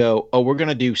you want to go, oh, we're going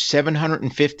to do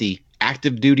 750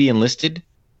 active duty enlisted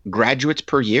graduates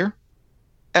per year.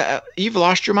 You've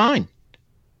lost your mind.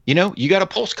 You got a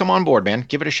pulse. Come on board, man.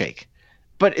 Give it a shake.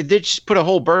 But they just put a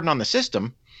whole burden on the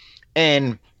system.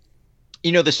 And,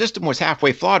 the system was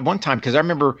halfway flawed one time, because I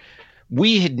remember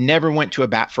we had never went to a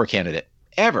bat for a candidate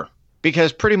ever,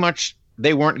 because pretty much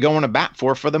they weren't going to bat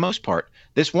for the most part.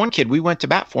 This one kid, we went to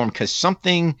bat for him because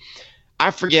something,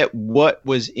 I forget what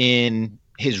was in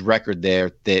his record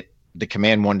there, that the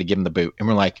command wanted to give him the boot. And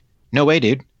we're like, no way,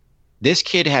 dude. This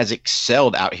kid has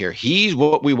excelled out here. He's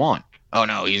what we want. Oh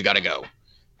no, he's got to go.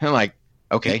 And I'm like,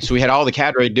 okay. So we had all the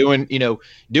cadre doing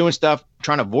stuff,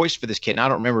 trying to voice for this kid. And I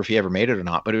don't remember if he ever made it or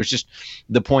not, but it was just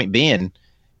the point being,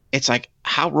 it's like,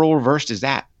 how role reversed is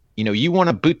that? You want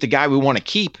to boot the guy we want to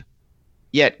keep,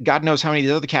 yet God knows how many of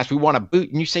the other cats we want to boot,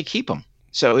 and you say keep them.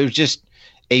 So it was just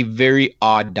a very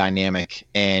odd dynamic.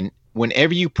 And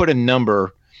whenever you put a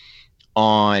number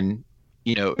on,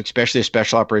 especially a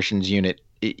special operations unit,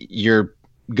 you're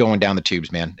going down the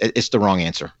tubes, man. It's the wrong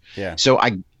answer. Yeah. So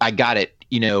I got it.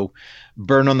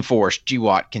 Burn on the force,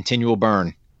 GWAT, continual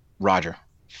burn. Roger.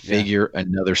 Figure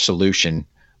another solution.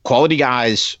 Quality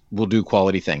guys will do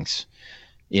quality things,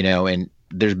 and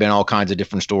there's been all kinds of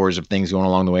different stories of things going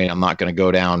along the way. And I'm not going to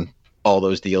go down all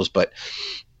those deals, but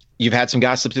you've had some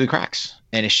guys slip through the cracks,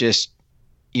 and it's just,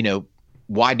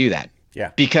 why do that?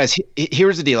 Yeah. Because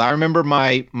here's the deal. I remember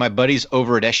my buddies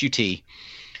over at SUT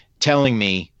telling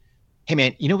me, hey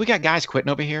man, we got guys quitting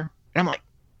over here. And I'm like,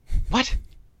 what?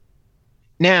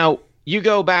 Now you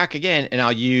go back again, and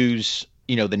I'll use,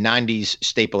 the 90s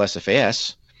staple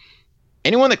SFAS.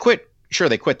 Anyone that quit, sure,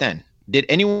 they quit then. Did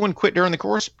anyone quit during the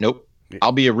course? Nope.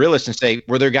 I'll be a realist and say,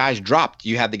 were there guys dropped?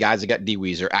 You had the guys that got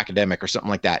DWEs or academic or something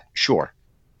like that. Sure.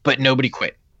 But nobody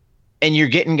quit. And you're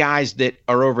getting guys that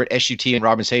are over at SUT and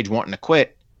Robin Sage wanting to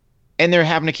quit, and they're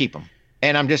having to keep them.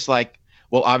 And I'm just like,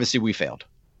 well, obviously we failed.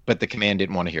 But the command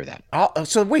didn't want to hear that.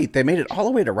 So wait, they made it all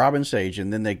the way to Robin Sage,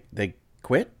 and then they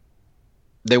quit?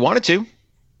 They wanted to.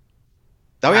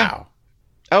 Oh, wow. Yeah.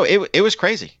 Oh, it was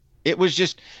crazy. It was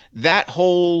just that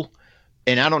whole,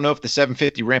 and I don't know if the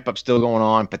 750 ramp up's still going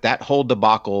on, but that whole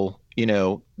debacle,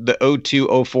 the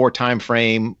 02, 04 time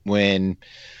frame when,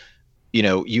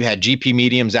 you had GP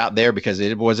mediums out there because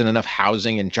it wasn't enough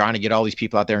housing, and trying to get all these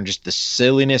people out there, and just the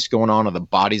silliness going on of the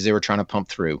bodies they were trying to pump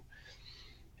through.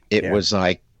 It was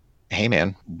like, hey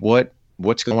man,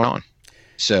 what's going on?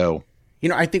 So,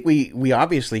 I think we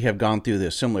obviously have gone through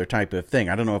this similar type of thing.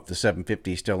 I don't know if the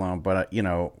 750 is still on, but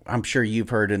I'm sure you've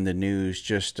heard in the news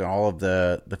just all of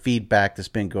the feedback that's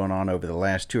been going on over the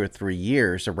last 2 or 3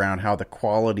 years around how the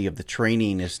quality of the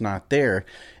training is not there.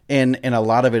 And a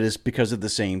lot of it is because of the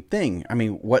same thing. I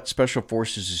mean, what Special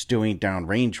Forces is doing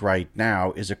downrange right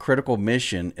now is a critical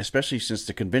mission, especially since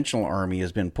the conventional Army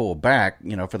has been pulled back,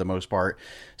 for the most part.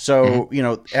 So,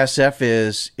 SF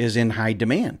is in high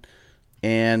demand.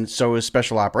 And so is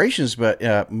Special Operations,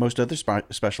 but most other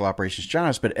Special Operations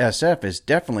jobs, but SF is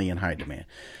definitely in high demand.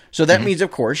 So that means,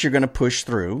 of course, you're going to push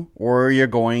through, or you're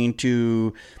going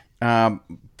to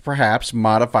perhaps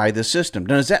modify the system.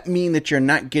 Now, does that mean that you're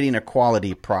not getting a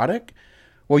quality product?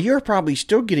 Well, you're probably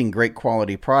still getting great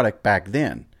quality product back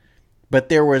then, But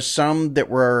there was some that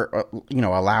were,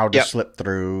 allowed to Yep. slip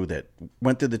through, that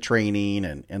went through the training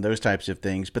and those types of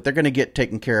things. But they're going to get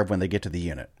taken care of when they get to the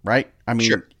unit, right? I mean,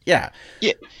 Sure. yeah.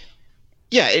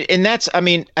 Yeah, and that's, I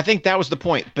think that was the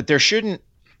point, but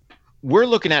we're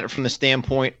looking at it from the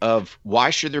standpoint of why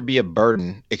should there be a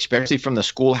burden, especially from the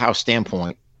schoolhouse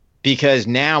standpoint, because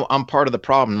now I'm part of the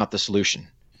problem, not the solution.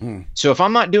 So if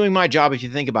I'm not doing my job, if you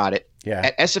think about it,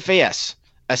 at SFAS,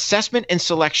 assessment and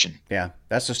selection. Yeah,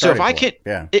 that's the So starting if I point.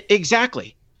 can,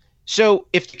 exactly. So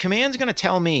if the command's going to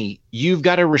tell me you've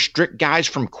got to restrict guys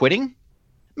from quitting,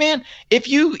 man, if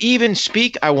you even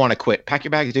speak, I want to quit, pack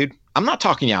your bags, dude. I'm not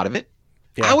talking you out of it.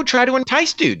 Yeah. I would try to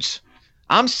entice dudes.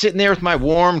 I'm sitting there with my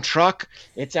warm truck.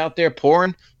 It's out there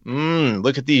pouring.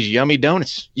 Look at these yummy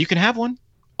donuts. You can have one.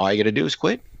 All you got to do is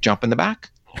quit, jump in the back.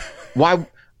 Why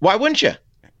wouldn't you?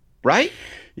 Right?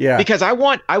 Yeah. Because I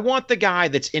want the guy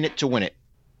that's in it to win it.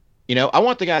 I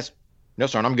want the guys, no,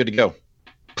 sir, I'm good to go.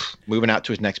 Moving out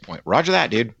to his next point. Roger that,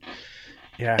 dude.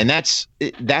 Yeah. And that's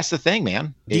the thing,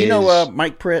 man. Do you know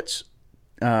Mike Pritz?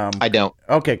 I don't.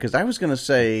 Okay, because I was going to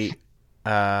say,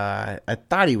 I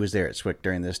thought he was there at SWIC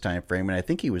during this time frame, and I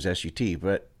think he was SUT.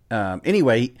 But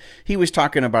anyway, he was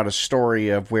talking about a story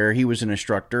of where he was an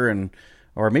instructor,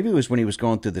 or maybe it was when he was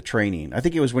going through the training. I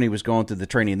think it was when he was going through the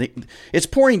training. It's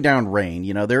pouring down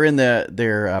rain. They're in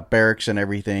their barracks and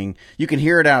everything. You can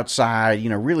hear it outside.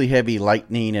 Really heavy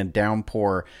lightning and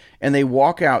downpour. And they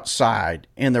walk outside,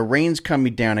 and the rain's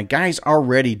coming down, and guys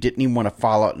already didn't even want to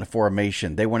fall out in the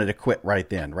formation. They wanted to quit right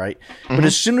then, right? Mm-hmm. But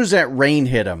as soon as that rain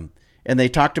hit them, and they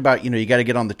talked about, you got to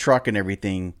get on the truck and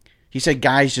everything, he said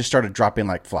guys just started dropping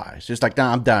like flies. Just like,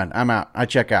 nah, I'm done. I'm out. I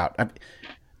check out.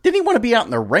 Didn't even want to be out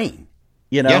in the rain,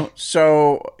 Yeah.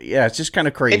 So, yeah, it's just kind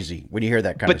of crazy when you hear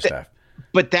that kind of stuff.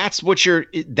 But that's what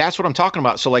I'm talking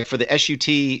about. So, like for the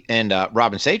SUT and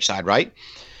Robin Sage side, right?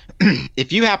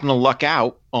 If you happen to luck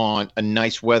out on a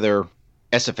nice weather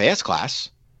SFAS class,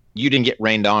 you didn't get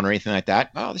rained on or anything like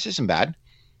that. Oh, this isn't bad.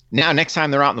 Now, next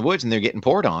time they're out in the woods and they're getting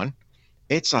poured on,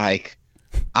 it's like,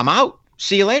 I'm out.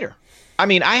 See you later. I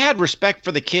had respect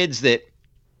for the kids that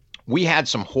we had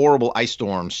some horrible ice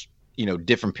storms,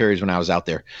 different periods when I was out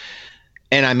there.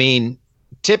 And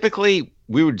typically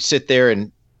we would sit there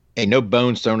and no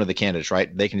bones thrown to the candidates,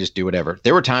 right? They can just do whatever.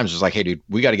 There were times it was like, hey, dude,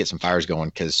 we got to get some fires going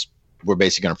because we're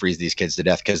basically going to freeze these kids to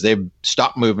death because they've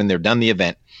stopped moving. They're done the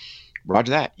event.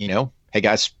 Roger that. Hey,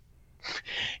 guys,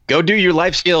 go do your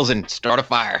life skills and start a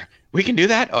fire. We can do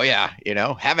that. Oh, yeah.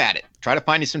 Have at it. Try to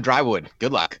find you some dry wood.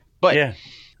 Good luck. But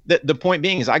the point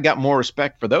being is I got more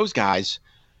respect for those guys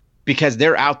because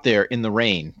they're out there in the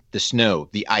rain, the snow,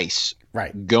 the ice,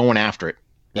 right, going after it,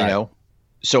 you know?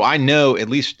 So I know at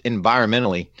least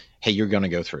environmentally, hey, you're going to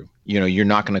go through, you're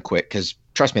not going to quit because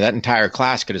trust me, that entire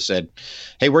class could have said,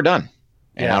 hey, we're done.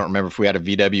 And I don't remember if we had a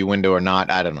VW window or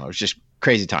not. I don't know. It's just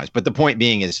crazy times. But the point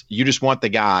being is you just want the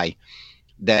guy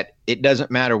that it doesn't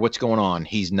matter what's going on.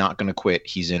 He's not going to quit.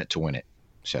 He's in it to win it.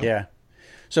 So, yeah.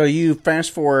 So you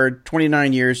fast forward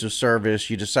 29 years of service,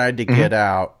 you decide to get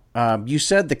out. You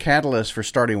said the catalyst for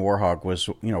starting Warhog was,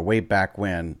 way back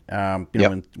when,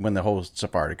 when the whole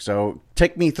Sephardic. So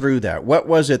take me through that. What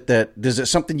was it is it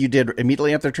something you did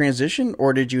immediately after transition,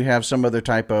 or did you have some other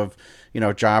type of,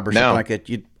 job or something like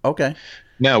that? Okay.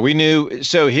 No, we knew.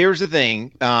 So here's the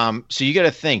thing. So you got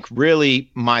to think,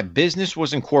 really, my business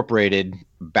was incorporated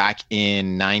back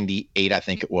in 98, I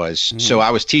think it was. Mm-hmm. So I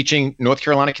was teaching North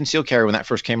Carolina concealed carry when that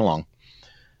first came along.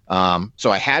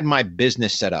 So I had my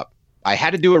business set up. I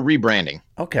had to do a rebranding.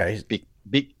 Okay.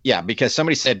 Because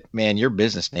somebody said, man, your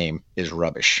business name is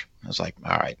rubbish. I was like,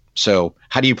 all right. So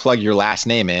how do you plug your last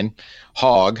name in?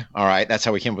 Hogg. All right. That's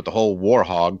how we came up with the whole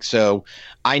Warhog. So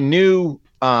I knew,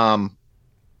 like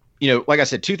I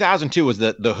said, 2002 was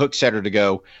the hook setter to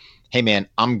go, hey, man,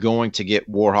 I'm going to get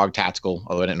Warhog Tactical,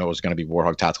 although I didn't know it was going to be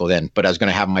Warhog Tactical then, but I was going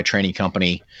to have my training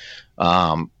company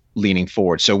leaning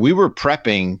forward. So we were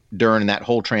prepping during that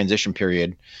whole transition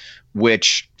period,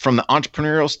 which from the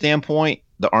entrepreneurial standpoint,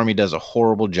 the Army does a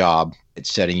horrible job at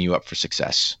setting you up for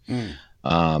success.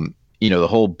 The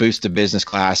whole boost to business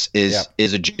class is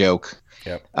a joke.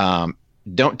 Yep.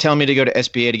 Don't tell me to go to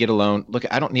SBA to get a loan.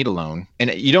 Look, I don't need a loan.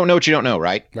 And you don't know what you don't know,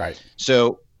 right? Right.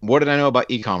 So what did I know about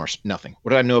e-commerce? Nothing. What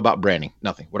did I know about branding?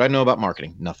 Nothing. What did I know about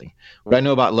marketing? Nothing. What did I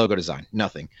know about logo design?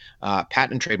 Nothing.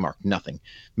 Patent and trademark? Nothing.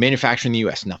 Manufacturing in the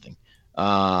U.S.? Nothing.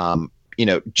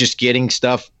 Just getting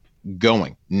stuff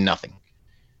going? Nothing.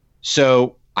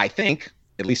 So I think,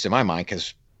 at least in my mind,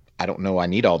 because I don't know I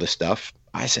need all this stuff,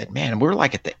 I said, man, we're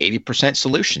like at the 80%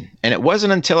 solution. And it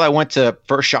wasn't until I went to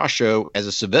First SHOT Show as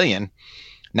a civilian.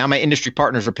 Now my industry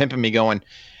partners are pimping me going,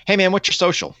 hey, man, what's your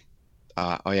social?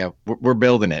 Oh, yeah, we're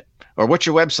building it. Or what's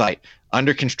your website?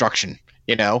 Under construction,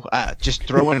 just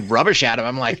throwing rubbish at them.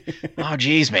 I'm like, oh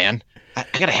geez, man, I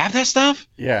got to have that stuff.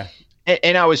 Yeah.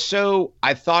 And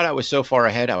I thought I was so far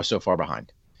ahead. I was so far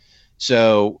behind.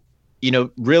 So,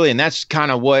 really, and that's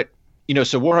kind of what,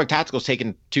 so Warhawk Tactical is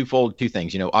taking two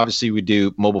things. Obviously we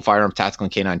do mobile firearm tactical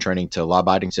and canine training to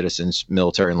law-abiding citizens,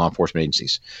 military and law enforcement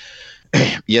agencies.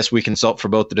 Yes, we consult for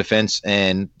both the defense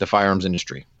and the firearms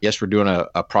industry. Yes, we're doing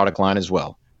a product line as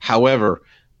well. However,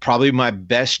 probably my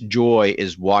best joy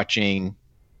is watching,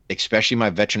 especially my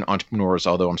veteran entrepreneurs,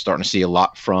 although I'm starting to see a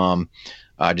lot from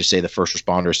just say the first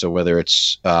responders. So whether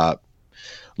it's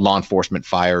law enforcement,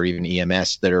 fire, even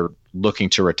EMS that are looking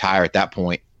to retire at that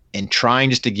point, and trying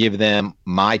just to give them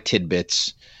my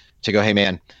tidbits to go, hey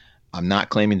man, I'm not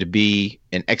claiming to be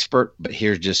an expert, but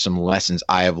here's just some lessons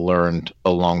I have learned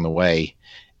along the way,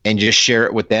 and just share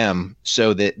it with them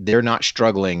so that they're not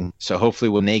struggling. So hopefully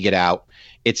when they get out,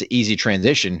 it's an easy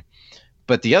transition.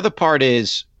 But the other part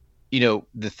is,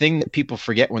 the thing that people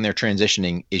forget when they're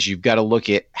transitioning is you've got to look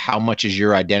at how much is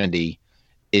your identity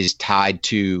is tied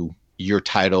to your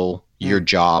title, your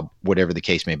job, whatever the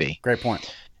case may be. Great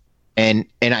point. And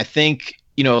I think,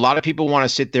 a lot of people want to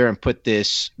sit there and put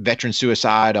this veteran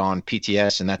suicide on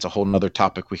PTS, and that's a whole nother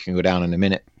topic we can go down in a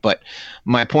minute. But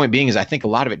my point being is I think a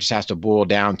lot of it just has to boil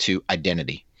down to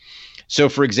identity. So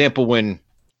for example, when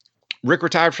Rick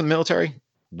retired from the military,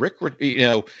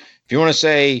 if you want to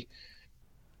say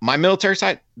my military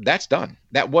side, that's done.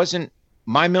 That wasn't,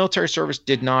 my military service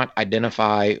did not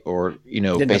identify or,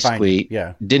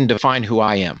 didn't define who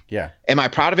I am. Yeah. Am I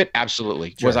proud of it?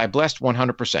 Absolutely. Sure. Was I blessed?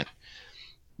 100%.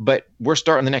 But we're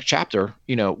starting the next chapter,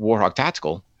 Warhawk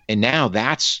Tactical. And now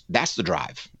that's the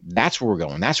drive. That's where we're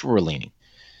going. That's where we're leaning.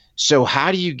 So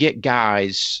how do you get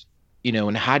guys,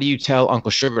 and how do you tell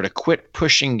Uncle Sugar to quit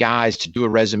pushing guys to do a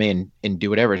resume and do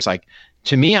whatever? It's like,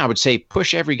 to me, I would say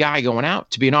push every guy going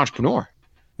out to be an entrepreneur.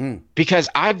 Because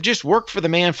I've just worked for the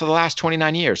man for the last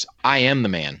 29 years. I am the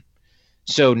man.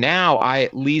 So now I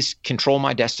at least control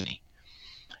my destiny.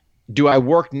 Do I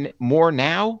work more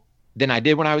now than I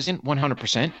did when I was in?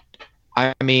 100%.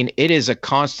 I mean, it is a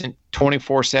constant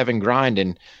 24/7 grind,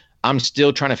 and I'm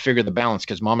still trying to figure the balance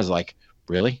because Mama's like,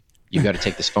 really? You got to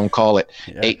take this phone call at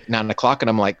 8, 9 o'clock. And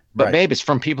I'm like, but right. Babe, it's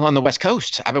from people on the West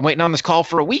Coast. I've been waiting on this call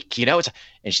for a week,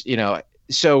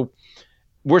 so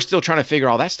we're still trying to figure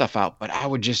all that stuff out. But I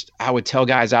would tell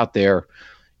guys out there,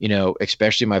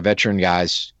 especially my veteran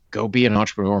guys, go be an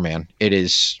entrepreneur, man. It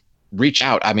is, reach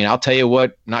out. I mean, I'll tell you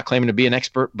what, not claiming to be an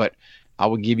expert, but I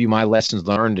will give you my lessons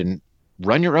learned and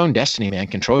run your own destiny, man.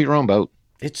 Control your own boat.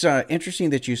 It's interesting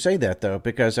that you say that, though,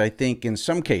 because I think in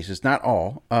some cases, not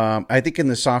all, I think in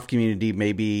the soft community,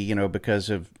 maybe, because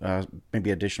of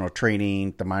maybe additional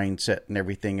training, the mindset and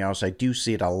everything else, I do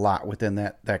see it a lot within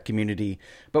that community.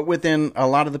 But within a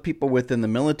lot of the people within the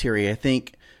military, I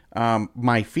think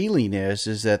my feeling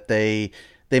is that they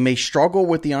may struggle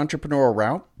with the entrepreneurial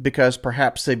route because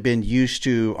perhaps they've been used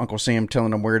to Uncle Sam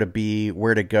telling them where to be,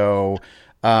 where to go,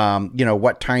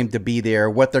 what time to be there,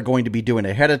 what they're going to be doing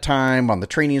ahead of time on the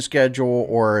training schedule,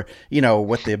 or,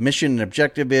 what the mission and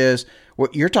objective is.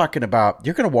 What you're talking about,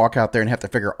 you're going to walk out there and have to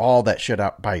figure all that shit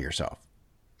out by yourself.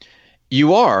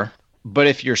 You are, but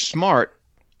if you're smart,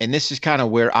 and this is kind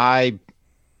of where I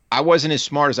wasn't as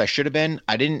smart as I should have been.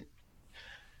 I didn't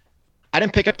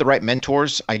pick up the right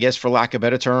mentors, I guess, for lack of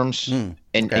better terms,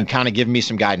 and kind of give me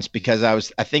some guidance because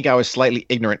I think I was slightly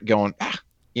ignorant going,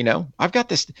 I've got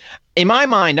this in my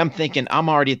mind. I'm thinking I'm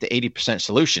already at the 80%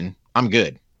 solution. I'm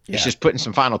good. Yeah. It's just putting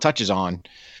some final touches on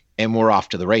and we're off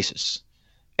to the races.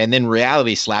 And then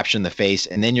reality slaps you in the face.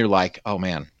 And then you're like, oh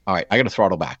man, all right, I got to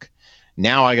throttle back.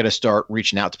 Now I got to start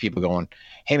reaching out to people going,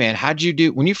 hey man, how'd you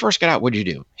do when you first got out? What'd you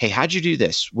do? Hey, how'd you do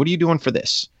this? What are you doing for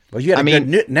this? Well, you had a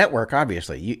good network,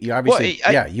 obviously. You obviously,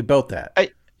 you built that.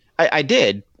 I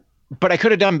did, but I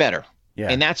could have done better. Yeah.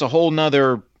 And that's a whole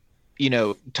nother,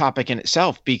 topic in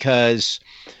itself, because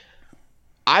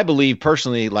I believe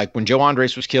personally, like when Joe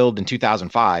Andres was killed in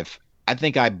 2005, I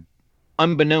think I,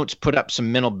 unbeknownst, put up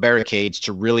some mental barricades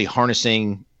to really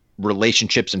harnessing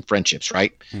relationships and friendships,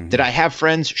 right? Mm-hmm. Did I have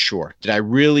friends? Sure. Did I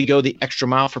really go the extra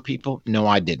mile for people? No,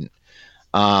 I didn't.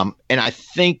 And I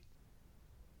think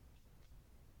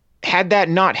had that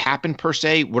not happened per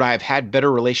se, would I have had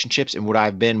better relationships and would I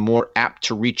have been more apt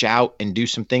to reach out and do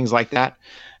some things like that?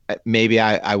 Maybe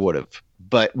I would have.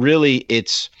 But really,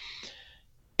 it's,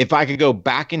 if I could go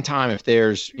back in time, if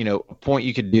there's, a point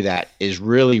you could do that, is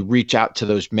really reach out to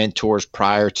those mentors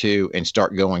prior to and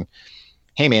start going,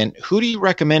 hey man, who do you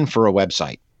recommend for a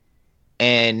website?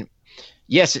 And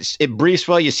yes, it breathes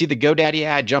well. You see the GoDaddy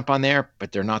ad, jump on there,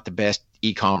 but they're not the best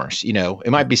e-commerce. It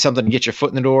might be something to get your foot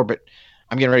in the door, but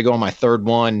I'm getting ready to go on my third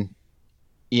one.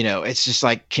 It's just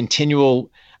like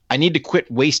continual. I need to quit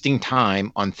wasting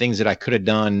time on things that I could have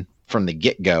done from the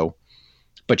get-go,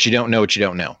 but you don't know what you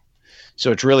don't know.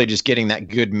 So it's really just getting that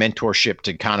good mentorship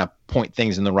to kind of point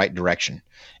things in the right direction.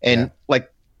 And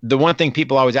like the one thing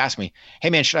people always ask me, hey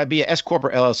man, should I be a S Corp or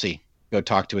LLC? Go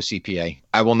talk to a CPA.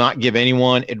 I will not give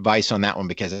anyone advice on that one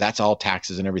because that's all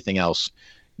taxes and everything else.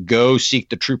 Go seek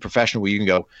the true professional where you can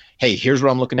go, hey, here's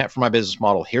what I'm looking at for my business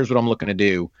model. Here's what I'm looking to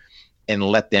do. And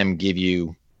let them give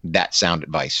you that sound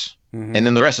advice. Mm-hmm. And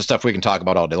then the rest of the stuff we can talk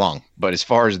about all day long. But as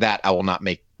far as that, I will not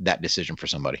make that decision for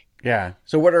somebody. Yeah.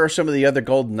 So what are some of the other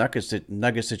golden nuggets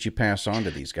that you pass on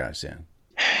to these guys then?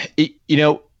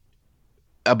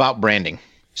 About branding.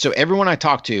 So everyone I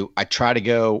talk to, I try to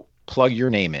go plug your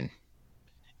name in.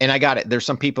 And I got it. There's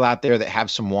some people out there that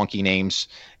have some wonky names.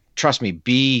 Trust me,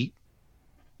 be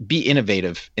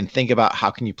innovative and think about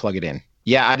how can you plug it in.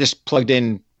 Yeah, I just plugged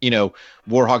in,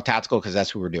 Warhog Tactical because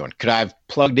that's what we're doing. Could I have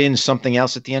plugged in something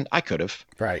else at the end? I could have.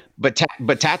 Right. But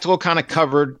Tactical kind of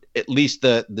covered at least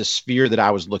the sphere that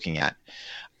I was looking at.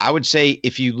 I would say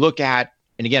if you look at,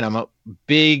 and again, I'm a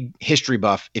big history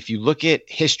buff. If you look at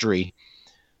history,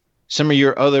 some of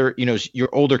your other, your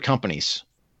older companies.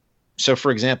 So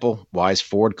for example, why is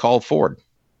Ford called Ford?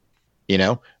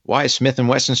 Why is Smith &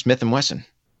 Wesson Smith & Wesson?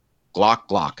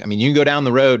 Glock. I mean, you can go down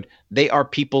the road. They are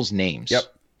people's names. Yep.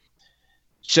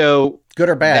 So good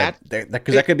or bad,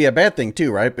 because that could be a bad thing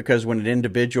too, right? Because when an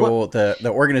individual, the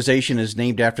organization is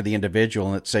named after the individual,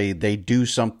 and let's say they do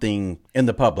something in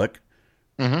the public,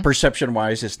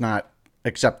 perception-wise, it's not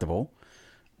acceptable,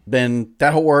 then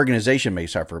that whole organization may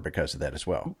suffer because of that as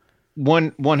well.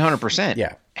 100%.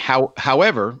 Yeah.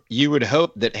 However, you would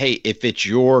hope that, hey, if it's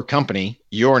your company,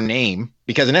 your name,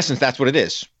 because in essence, that's what it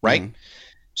is, right? Mm-hmm.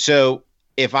 So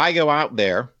if I go out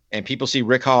there and people see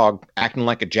Rick Hogg acting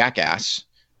like a jackass,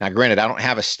 now granted, I don't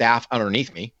have a staff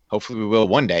underneath me. Hopefully we will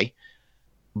one day.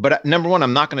 But number one,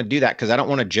 I'm not going to do that because I don't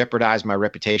want to jeopardize my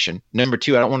reputation. Number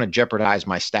two, I don't want to jeopardize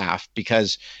my staff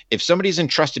because if somebody's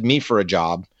entrusted me for a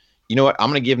job, you know what? I'm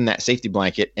going to give them that safety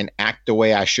blanket and act the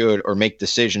way I should or make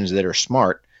decisions that are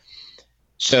smart.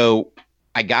 So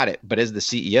I got it. But as the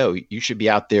CEO, you should be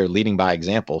out there leading by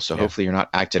example. So hopefully you're not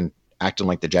acting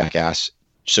like the jackass.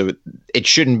 So it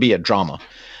shouldn't be a drama.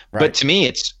 Right. But to me,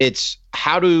 it's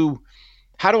how do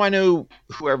I know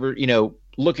whoever,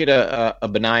 look at a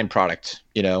benign product,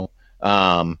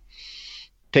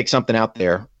 pick something out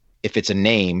there. If it's a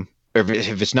name or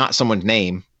if it's not someone's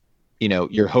name,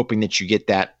 you're hoping that you get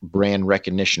that brand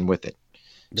recognition with it.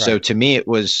 Right. So to me, it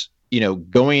was,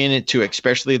 going into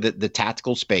especially the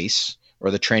tactical space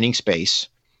or the training space.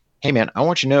 Hey man, I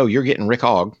want you to know you're getting Rick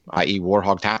Hogg, i.e.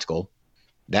 Warhog Tactical.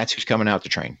 That's who's coming out to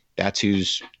train. That's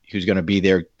who's going to be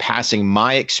there passing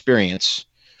my experience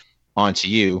onto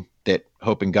you, that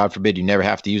hoping God forbid you never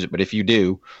have to use it. But if you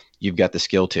do, you've got the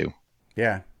skill too.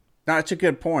 Yeah, no, it's a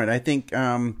good point. I think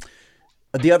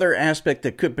the other aspect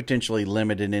that could potentially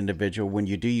limit an individual when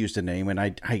you do use the name, and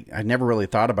I never really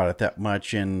thought about it that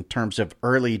much in terms of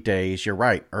early days. You're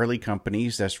right. Early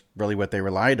companies, that's really what they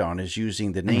relied on, is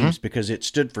using the names because it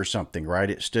stood for something, right?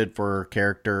 It stood for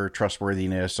character,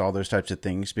 trustworthiness, all those types of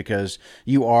things, because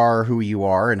you are who you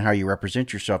are and how you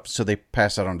represent yourself. So they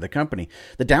pass that on to the company.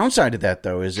 The downside of that,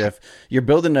 though, is if you're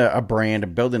building a brand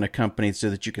and building a company so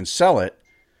that you can sell it,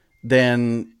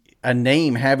 then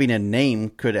having a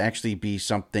name could actually be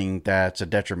something that's a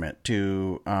detriment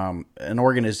to an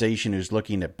organization who's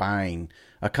looking at buying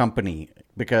a company,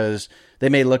 because they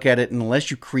may look at it, and unless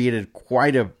you created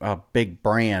quite a big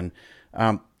brand,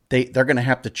 they're going to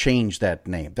have to change that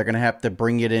name. They're going to have to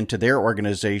bring it into their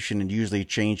organization and usually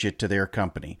change it to their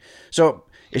company. So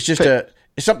it's just it's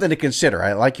something to consider.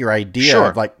 I like your idea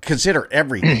of consider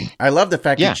everything. I love the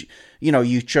fact that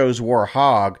you chose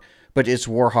Warhog. But it's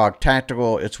Warhog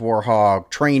Tactical, it's Warhog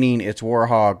Training, it's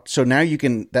Warhog. So now you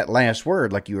can, that last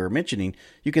word, like you were mentioning,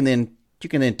 you can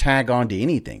then tag on to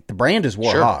anything. The brand is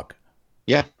Warhog. Sure.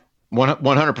 Yeah,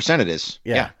 100% it is.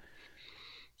 Yeah.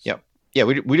 Yep. Yeah,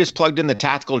 we just plugged in the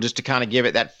Tactical just to kind of give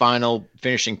it that final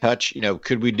finishing touch.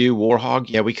 Could we do Warhog?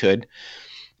 Yeah, we could.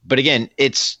 But again,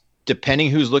 it's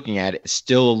depending who's looking at it, it's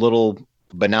still a little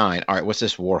benign. All right, what's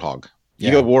this Warhog?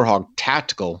 You go Warhog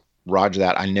Tactical, roger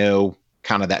that. I know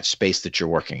kind of that space that you're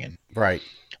working in. Right.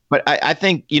 But I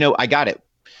think, I got it.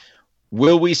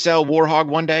 Will we sell Warhog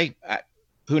one day?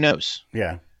 Who knows?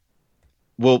 Yeah.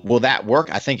 Will that work?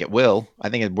 I think it will. I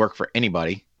think it'd work for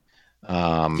anybody.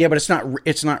 Yeah, but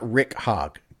it's not Rick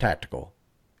Hogg Tactical.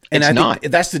 And it's I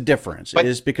think that's the difference,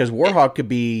 is because Warhog could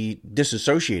be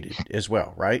disassociated as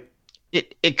well, right?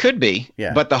 It could be.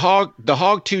 Yeah. But the Hogg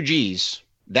 2Gs,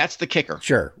 that's the kicker.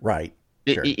 Sure. Right.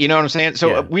 Sure. You know what I'm saying? So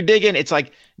Yeah. we dig in. It's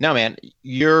like, no, man,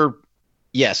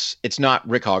 yes, it's not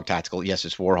Rick Hogg Tactical. Yes,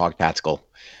 it's War Hogg Tactical.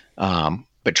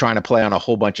 But trying to play on a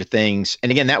whole bunch of things.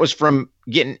 And again, that was from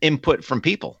getting input from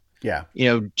people. Yeah.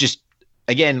 Just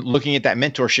again, looking at that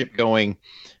mentorship going,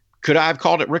 could I have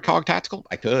called it Rick Hogg Tactical?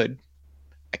 I could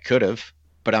have,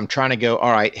 but I'm trying to go,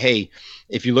 all right, hey,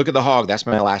 if you look at the Hogg, that's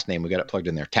my last name. We got it plugged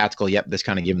in there. Tactical. Yep. That's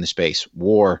kind of giving the space.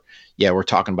 War. Yeah. We're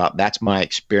talking about, that's my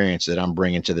experience that I'm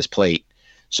bringing to this plate.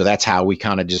 So that's how we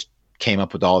kind of just came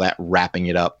up with all that, wrapping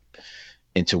it up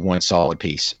into one solid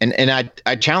piece. And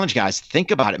I challenge guys,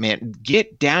 think about it, man.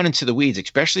 Get down into the weeds,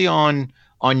 especially on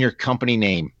your company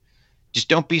name. Just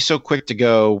don't be so quick to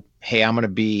go, hey, I'm going to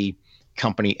be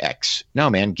company X. No,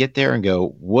 man, get there and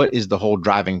go, what is the whole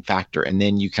driving factor? And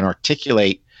then you can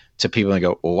articulate to people and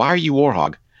go, well, why are you War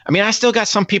Hogg? I mean, I still got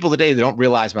some people today that don't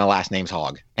realize my last name's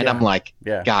Hogg. And I'm like,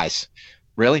 guys,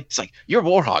 really? It's like, you're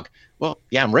War Hogg. Well,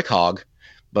 yeah, I'm Rick Hogg,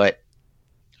 but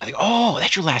I think, oh,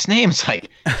 that's your last name. It's like,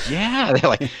 yeah. They're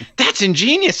like, that's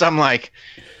ingenious. I'm like,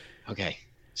 okay.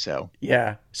 So,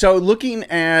 yeah. So looking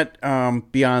at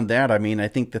beyond that, I mean, I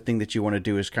think the thing that you want to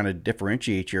do is kind of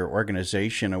differentiate your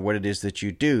organization and what it is that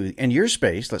you do. In your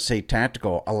space, let's say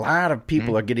tactical, a lot of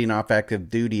people are getting off active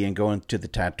duty and going to the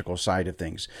tactical side of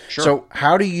things. Sure. So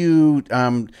how do you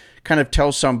kind of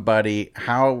tell somebody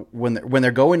how, when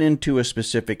they're going into a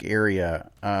specific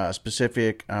area,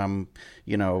 specific,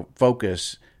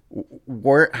 focus,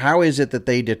 how is it that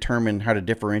they determine how to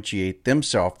differentiate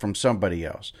themselves from somebody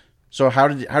else? So how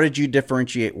did you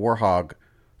differentiate War Hogg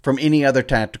from any other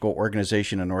tactical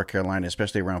organization in North Carolina,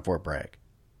 especially around Fort Bragg?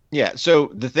 Yeah. So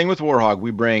the thing with War Hogg,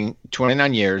 we bring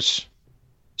 29 years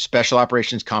special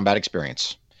operations combat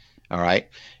experience. All right.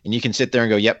 And you can sit there and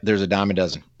go, yep, there's a dime a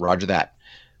dozen. Roger that.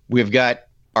 We've got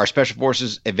our Special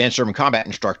Forces Advanced Urban Combat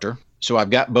Instructor. So I've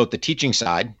got both the teaching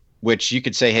side, which you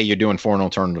could say, hey, you're doing foreign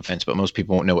alternative defense, but most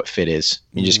people won't know what FIT is.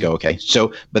 You just go, okay.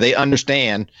 So, but they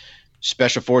understand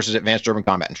Special Forces Advanced Urban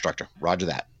Combat Instructor. Roger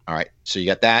that. All right. So you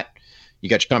got that. You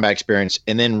got your combat experience.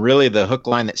 And then really the hook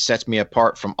line that sets me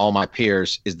apart from all my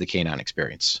peers is the K9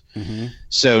 experience.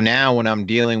 So now when I'm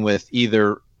dealing with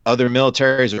either other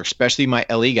militaries or especially my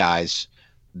LE guys,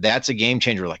 that's a game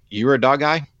changer. Like, you're a dog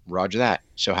guy? Roger that.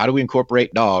 So how do we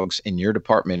incorporate dogs in your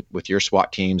department with your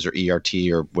SWAT teams or ERT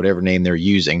or whatever name they're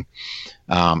using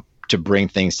to bring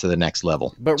things to the next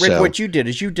level? But Rick, what you did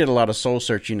is you did a lot of soul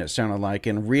searching, it sounded like,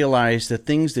 and realized the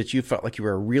things that you felt like you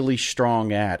were really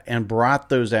strong at and brought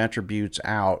those attributes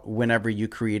out whenever you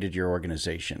created your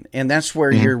organization. And that's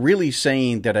where you're really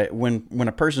saying that when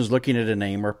a person's looking at a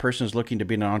name or a person's looking to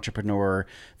be an entrepreneur,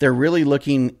 they're really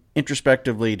looking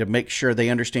introspectively to make sure they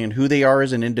understand who they are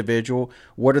as an individual.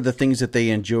 What are the things that they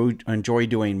enjoy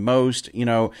doing most?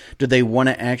 Do they want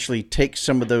to actually take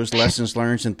some of those lessons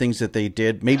learned and things that they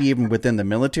did, maybe even within the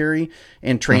military,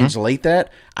 and translate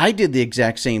that? I did the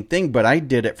exact same thing, but I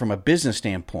did it from a business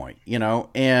standpoint,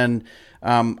 and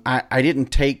I didn't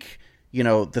take,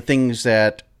 the things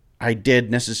that I did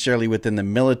necessarily within the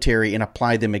military and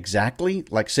apply them exactly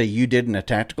like, say, you did in a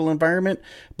tactical environment.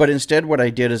 But instead what I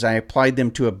did is I applied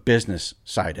them to a business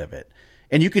side of it.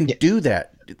 And you can do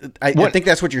that. I think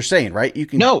that's what you're saying, right? You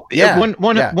can. No,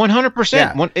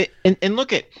 100%. And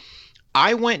look at,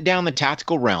 I went down the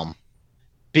tactical realm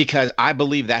because I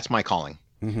believe that's my calling.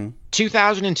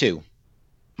 2002,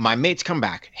 my mates come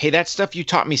back. Hey, that stuff you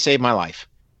taught me saved my life.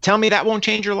 Tell me that won't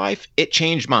change your life. It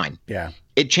changed mine. Yeah.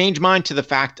 It changed mine to the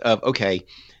fact of, okay,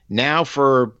 now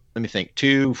for, let me think,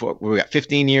 we got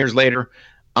 15 years later,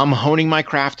 I'm honing my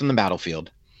craft on the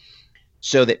battlefield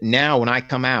so that now when I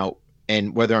come out,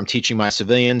 and whether I'm teaching my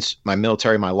civilians, my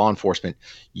military, my law enforcement,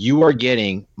 you are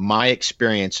getting my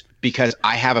experience because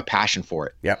I have a passion for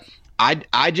it. Yep.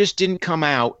 I just didn't come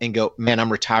out and go, man, I'm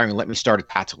retiring. Let me start a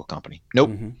tactical company.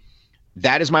 Nope.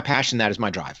 That is my passion. That is my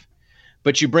drive.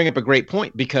 But you bring up a great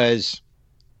point because,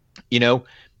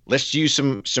 let's use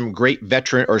some great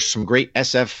veteran or some great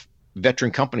SF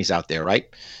veteran companies out there, right?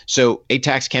 So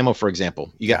ATAX Camo, for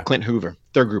example, you got Clint Hoover,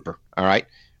 third grouper, all right?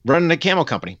 Running a camo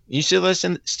company. You still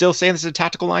saying this is a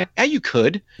tactical line? Yeah, you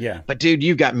could. Yeah. But dude,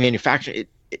 you've got manufacturing.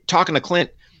 Talking to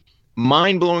Clint,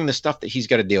 mind-blowing the stuff that he's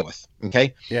got to deal with,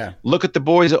 okay? Yeah. Look at the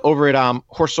boys over at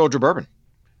Horse Soldier Bourbon,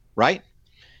 right?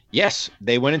 Yes,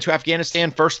 they went into Afghanistan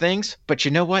first things, but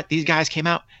you know what? These guys came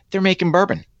out, they're making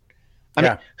bourbon. I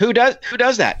mean, who does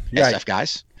that? Right. SF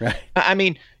guys. Right. I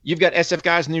mean, you've got SF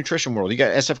guys in the nutrition world. You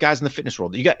got SF guys in the fitness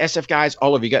world. You got SF guys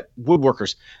all over. You got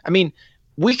woodworkers. I mean,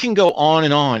 we can go on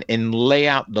and lay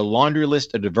out the laundry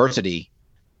list of diversity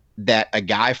that a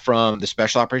guy from the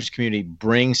special operations community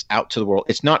brings out to the world.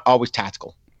 It's not always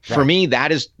tactical. Right. For me,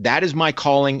 that is my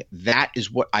calling. That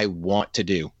is what I want to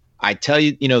do. I tell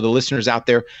you, the listeners out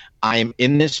there, I am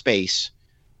in this space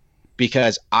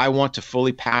because I want to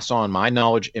fully pass on my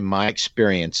knowledge and my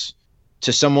experience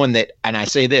to someone that, and I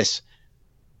say this,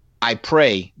 I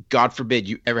pray, God forbid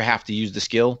you ever have to use the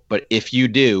skill, but if you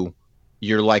do,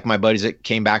 you're like my buddies that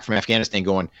came back from Afghanistan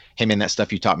going, hey man, that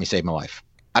stuff you taught me saved my life.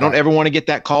 I don't ever want to get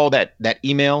that call, that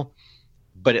email,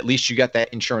 but at least you got that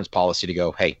insurance policy to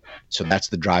go, hey, so that's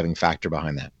the driving factor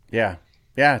behind that. Yeah.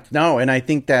 Yeah, no, and I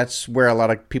think that's where a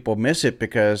lot of people miss it,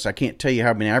 because I can't tell you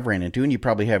how many I've ran into, and you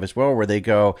probably have as well, where they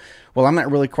go, well, I'm not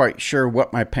really quite sure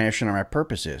what my passion or my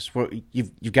purpose is. Well,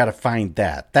 you've got to find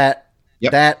that.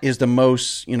 That is the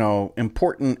most,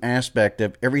 important aspect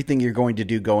of everything you're going to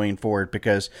do going forward,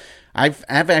 because I've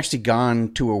actually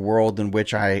gone to a world in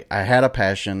which I had a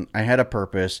passion, I had a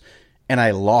purpose, and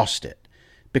I lost it.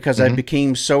 Because I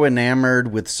became so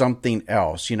enamored with something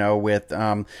else, with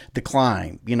the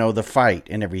climb, the fight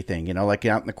and everything, like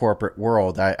out in the corporate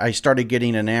world. I started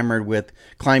getting enamored with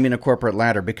climbing a corporate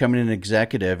ladder, becoming an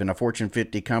executive in a Fortune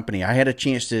 50 company. I had a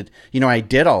chance to, I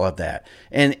did all of that.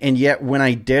 And yet when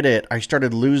I did it, I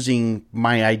started losing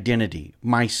my identity,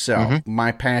 myself,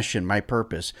 my passion, my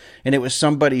purpose. And it was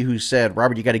somebody who said,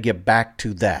 Robert, you got to get back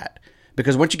to that.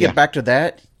 Because once you get back to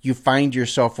that, you find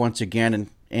yourself once again,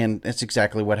 and that's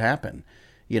exactly what happened.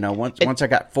 Once I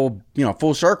got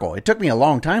full circle. It took me a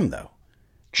long time though.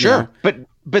 Sure.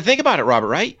 But think about it, Robert,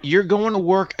 right? You're going to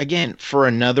work again for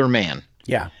another man.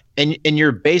 Yeah. And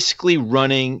you're basically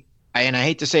running, and I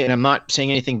hate to say it, and I'm not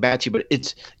saying anything bad to you, but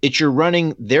it's you're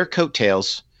running their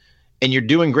coattails and you're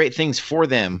doing great things for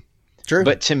them. True.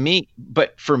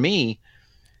 But for me,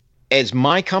 as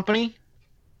my company,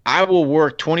 I will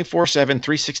work 24/7,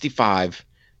 365.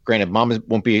 Granted, mom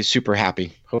won't be super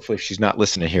happy. Hopefully she's not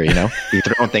listening here, be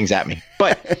throwing things at me.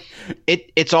 But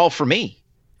it's all for me.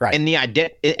 Right. And the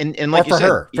identity, and like or for you said,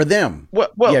 her, for them.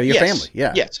 Well, your family.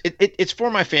 Yeah. Yes. It's for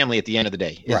my family at the end of the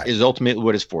day, is ultimately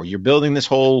what it's for. You're building this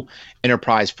whole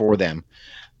enterprise for them.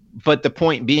 But the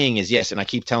point being is, yes, and I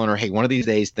keep telling her, hey, one of these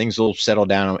days things will settle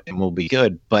down and we'll be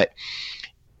good. But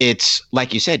it's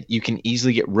like you said, you can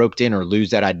easily get roped in or lose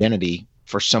that identity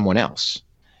for someone else.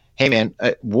 Hey man,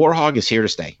 Hogg is here to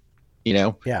stay.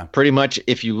 Pretty much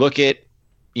if you look at,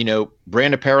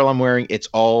 brand apparel I'm wearing, it's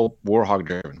all Hogg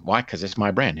driven. Why? Because it's my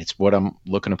brand. It's what I'm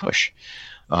looking to push.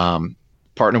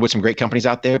 Partner with some great companies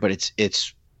out there, but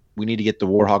we need to get the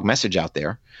Hogg message out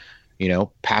there,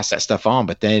 pass that stuff on.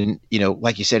 But then,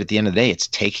 like you said, at the end of the day, it's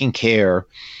taking care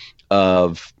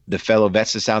of the fellow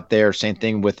vets that's out there. Same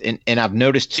thing with, and I've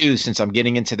noticed too, since I'm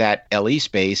getting into that LE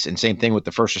space, and same thing with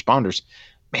the first responders,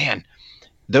 man,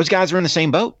 those guys are in the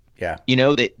same boat. Yeah.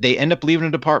 They end up leaving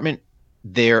a department.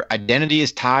 Their identity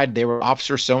is tied. They were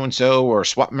officer so-and-so or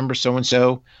SWAT member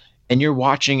so-and-so. And you're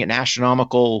watching an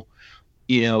astronomical,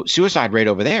 suicide rate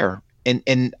over there.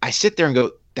 And I sit there and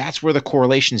go, that's where the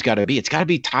correlation's got to be. It's got to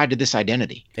be tied to this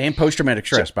identity. And post-traumatic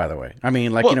stress, by the way. I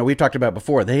mean, we've talked about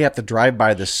before, they have to drive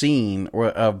by the scene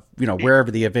of,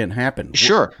 wherever the event happened.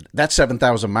 Sure. That's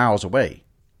 7,000 miles away,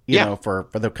 for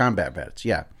the combat vets.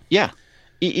 Yeah. Yeah.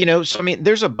 So I mean,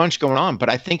 there's a bunch going on, but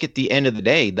I think at the end of the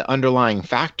day, the underlying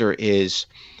factor is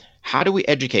how do we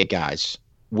educate guys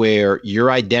where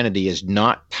your identity is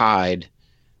not tied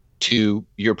to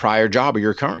your prior job or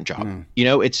your current job?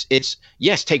 It's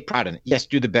yes, take pride in it. Yes,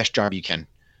 do the best job you can.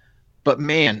 But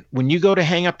man, when you go to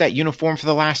hang up that uniform for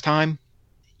the last time,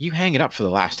 you hang it up for the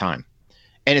last time.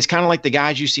 And it's kind of like the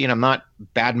guys you see, and I'm not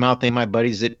bad mouthing my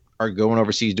buddies that are going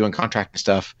overseas doing contract and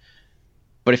stuff.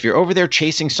 But if you're over there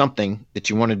chasing something that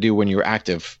you want to do when you're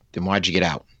active, then why'd you get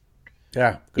out?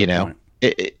 Yeah.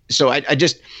 So I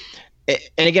just,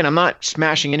 and again, I'm not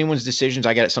smashing anyone's decisions.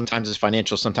 I get it. Sometimes it's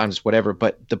financial, sometimes it's whatever.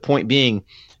 But the point being,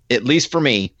 at least for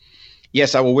me,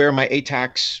 yes, I will wear my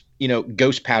ATAX,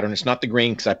 ghost pattern. It's not the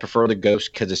green because I prefer the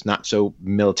ghost because it's not so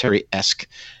military-esque.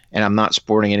 And I'm not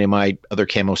sporting any of my other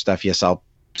camo stuff. Yes, I'll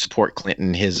support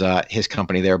Clinton, his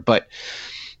company there. But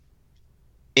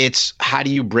it's how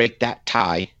do you break that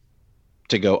tie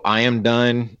to go, I am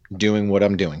done doing what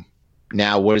I'm doing.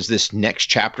 Now, what is this next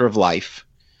chapter of life?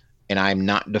 And I'm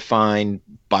not defined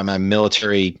by my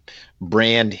military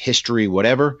brand, history,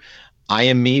 whatever. I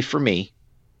am me for me.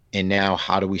 And now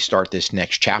how do we start this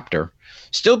next chapter?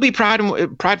 Still be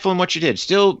prideful in what you did.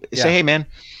 Still say, hey, man,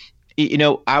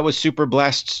 I was super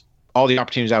blessed, all the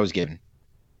opportunities I was given.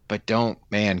 But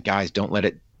guys, don't let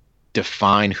it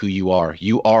define who you are.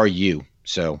 You are you.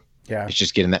 So it's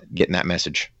just getting that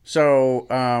message. So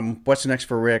what's next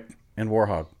for Rick and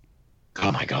Hogg?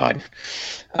 Oh my God.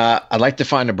 I'd like to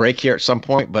find a break here at some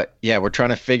point, but we're trying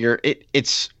to figure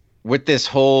it's with this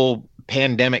whole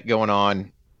pandemic going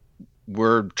on.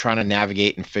 we're trying to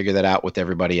navigate and figure that out with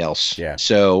everybody else. Yeah.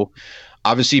 So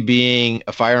obviously being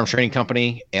a firearms training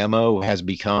company, ammo has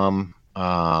become,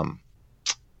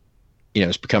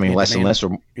 it's becoming less and less,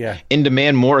 or in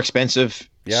demand, more expensive.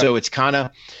 Yep. So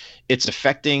it's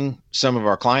affecting some of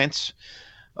our clients.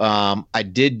 I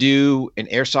did do an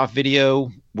airsoft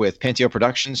video with Panteo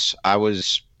Productions. I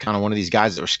was kind of one of these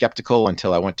guys that were skeptical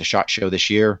until I went to SHOT Show this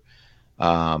year.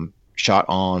 Shot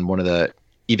on one of the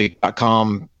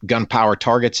evic.com gun power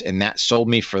targets, and that sold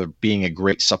me for being a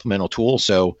great supplemental tool.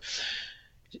 So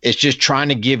it's just trying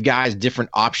to give guys different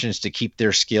options to keep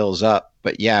their skills up.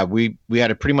 But yeah, we had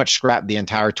to pretty much scrap the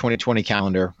entire 2020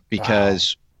 calendar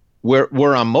because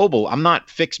we're on mobile. I'm not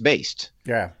fixed based.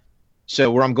 Yeah. So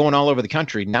where I'm going all over the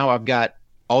country, now I've got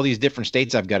all these different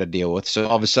states I've got to deal with. So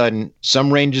all of a sudden,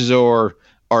 some ranges are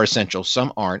essential,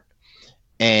 some aren't.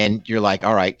 And you're like,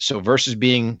 all right, so versus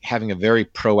having a very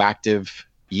proactive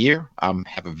year,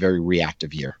 have a very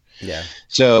reactive year. Yeah.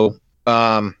 So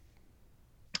I'm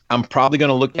probably going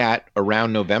to look at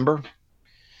around November,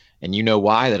 and you know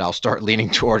why, that I'll start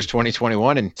leaning towards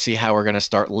 2021 and see how we're going to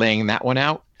start laying that one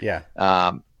out. Yeah.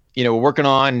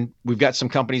 We've got some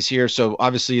companies here. So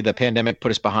obviously the pandemic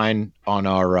put us behind on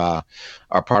our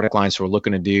product line. So we're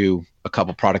looking to do a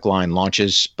couple product line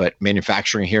launches, but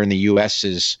manufacturing here in the US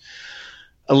is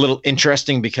a little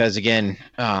interesting because, again,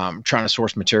 trying to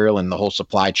source material and the whole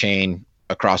supply chain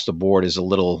across the board is a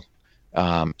little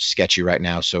sketchy right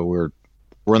now. So we're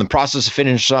in the process of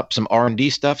finishing up some R&D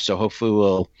stuff. So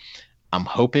hopefully I'm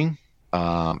hoping,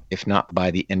 if not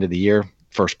by the end of the year,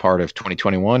 first part of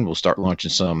 2021, we'll start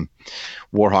launching some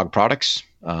Warhog products.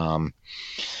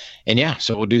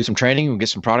 So we'll do some training, we'll get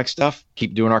some product stuff,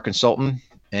 keep doing our consulting,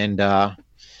 and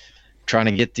trying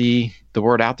to get the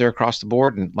word out there across the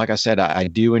board. And like I said, I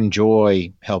do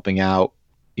enjoy helping out,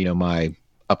 my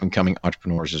up and coming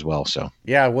entrepreneurs as well. So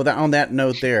yeah, well, on that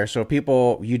note there, so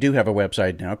you do have a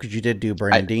website now because you did do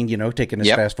branding, taking us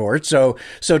fast forward. So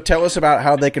tell us about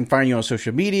how they can find you on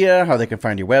social media, how they can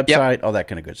find your website, all that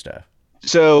kind of good stuff.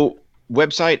 So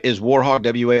website is Warhog,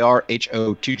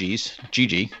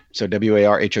 WARHO2Gs, so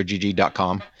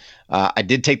WARHOGG.com. I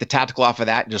did take the tactical off of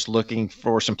that, just looking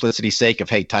for simplicity's sake of,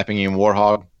 hey, typing in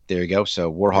Warhog. There you go.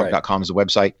 So warhog.com is the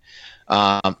website.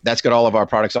 That's got all of our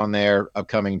products on there,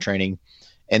 upcoming training.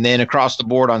 And then across the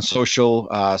board on social,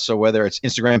 so whether it's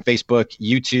Instagram, Facebook,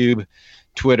 YouTube,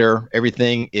 Twitter,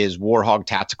 everything is Warhog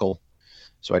Tactical.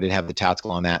 So I did have the tactical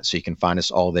on that, so you can find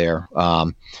us all there.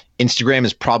 Instagram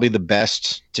is probably the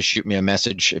best to shoot me a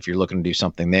message if you're looking to do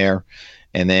something there.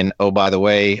 And then, by the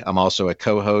way, I'm also a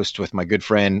co-host with my good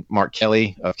friend Mark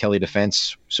Kelly of Kelly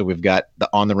Defense. So we've got the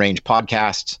On the Range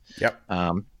podcast. Yep.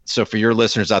 So for your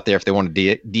listeners out there, if they want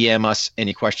to DM us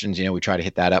any questions, we try to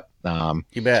hit that up.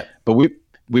 You bet. But we've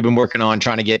been working on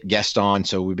trying to get guests on,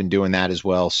 so we've been doing that as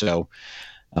well. So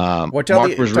tell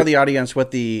the audience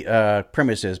what the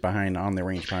premise is behind On the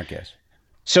Range podcast.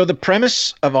 So the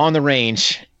premise of On the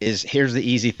Range is, here's the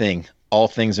easy thing, all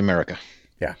things America.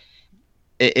 Yeah.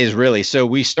 It is really. So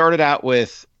we started out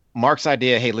with Mark's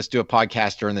idea, hey, let's do a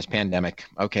podcast during this pandemic.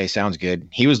 Okay, sounds good.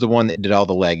 He was the one that did all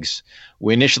the legs.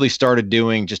 We initially started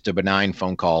doing just a benign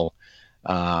phone call,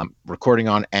 recording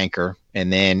on Anchor.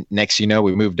 And then next, we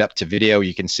moved up to video.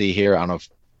 You can see here, I don't know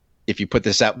if you put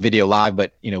this out video live,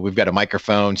 but we've got a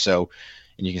microphone. So,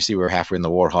 and you can see we're halfway in the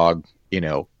Warhog,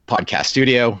 podcast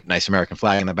studio, nice American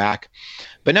flag in the back.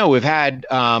 But no, we've had,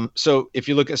 so if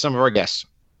you look at some of our guests,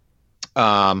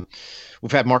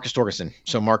 we've had Marcus Torgerson.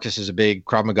 So Marcus is a big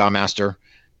Krav Maga master,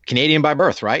 Canadian by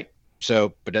birth, right?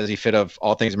 So, but does he fit of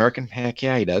all things American? Heck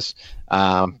yeah, he does.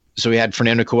 So we had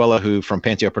Fernando Coelho, who from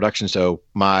Panteo Productions. So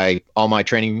all my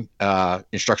training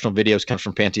instructional videos come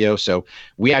from Panteo. So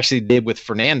we actually did with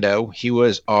Fernando. He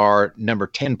was our number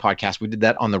 10 podcast. We did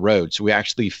that on the road. So we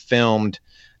actually filmed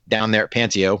down there at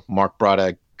Panteo. Mark brought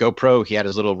a GoPro. He had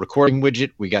his little recording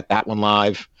widget. We got that one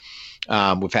live.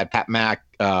 We've had Pat Mack,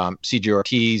 CJ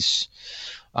Ortiz.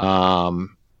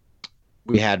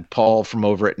 We had Paul from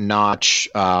over at Notch.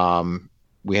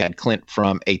 We had Clint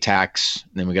from ATAX.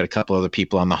 And then we got a couple other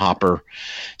people on the hopper.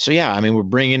 So yeah, we're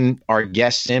bringing our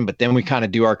guests in, but then we kind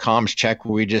of do our comms check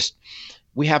where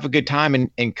we have a good time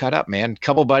and cut up, man.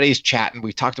 Couple buddies chatting.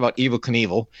 We talked about Evel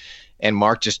Knievel, and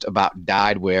Mark just about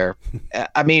died where,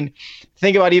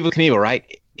 think about Evel Knievel,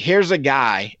 right? Here's a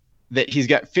guy that he's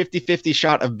got 50-50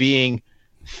 shot of being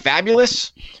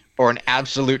fabulous or an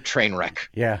absolute train wreck.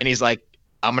 Yeah. And he's like,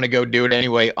 I'm going to go do it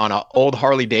anyway on an old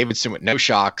Harley Davidson with no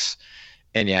shocks.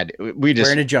 And yeah, we just,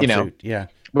 we're in a jumpsuit. Yeah.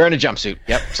 We're in a jumpsuit.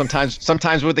 Yep.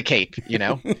 Sometimes with a cape,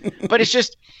 but it's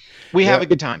just, we have a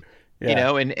good time,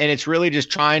 and it's really just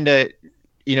trying to,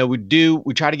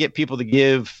 we try to get people to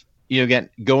give, again,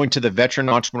 going to the veteran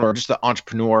entrepreneur, just the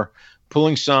entrepreneur,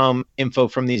 pulling some info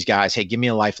from these guys. Hey, give me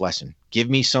a life lesson. Give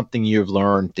me something you've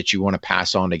learned that you want to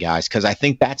pass on to guys. Cause I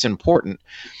think that's important.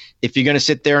 If you're going to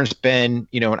sit there and spend,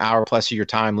 an hour plus of your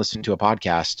time listening to a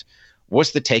podcast,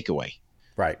 what's the takeaway?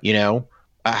 Right.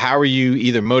 How are you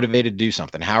either motivated to do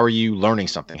something? How are you learning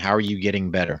something? How are you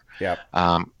getting better? Yeah.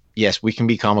 Yes, we can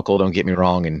be comical. Don't get me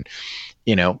wrong. And,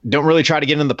 don't really try to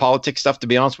get into the politics stuff, to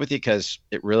be honest with you, because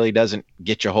it really doesn't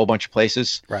get you a whole bunch of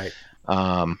places. Right.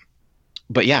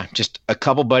 But yeah, just a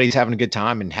couple buddies having a good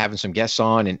time and having some guests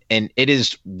on. And it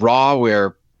is raw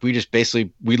where we just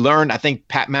we learned, I think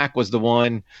Pat Mack was the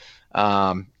one.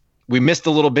 We missed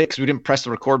a little bit because we didn't press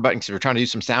the record button because we were trying to do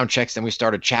some sound checks. Then we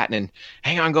started chatting and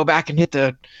hang on, go back and hit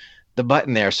the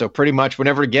button there. So pretty much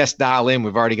whenever guests dial in,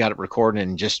 we've already got it recording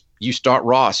and just you start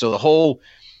raw. So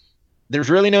there's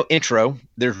really no intro.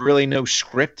 There's really no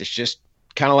script. It's just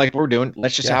kind of like we're doing.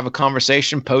 Let's just have a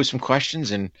conversation, pose some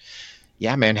questions, and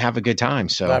yeah, man, have a good time.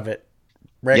 So love it.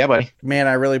 Rick, yeah, buddy. Man,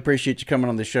 I really appreciate you coming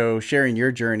on the show, sharing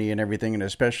your journey and everything, and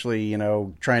especially,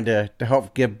 trying to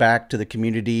help give back to the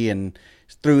community and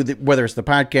through whether it's the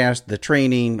podcast, the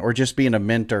training, or just being a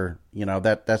mentor.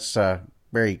 That's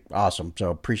very awesome.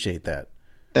 So appreciate that.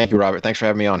 Thank you, Robert. Thanks for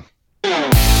having me on.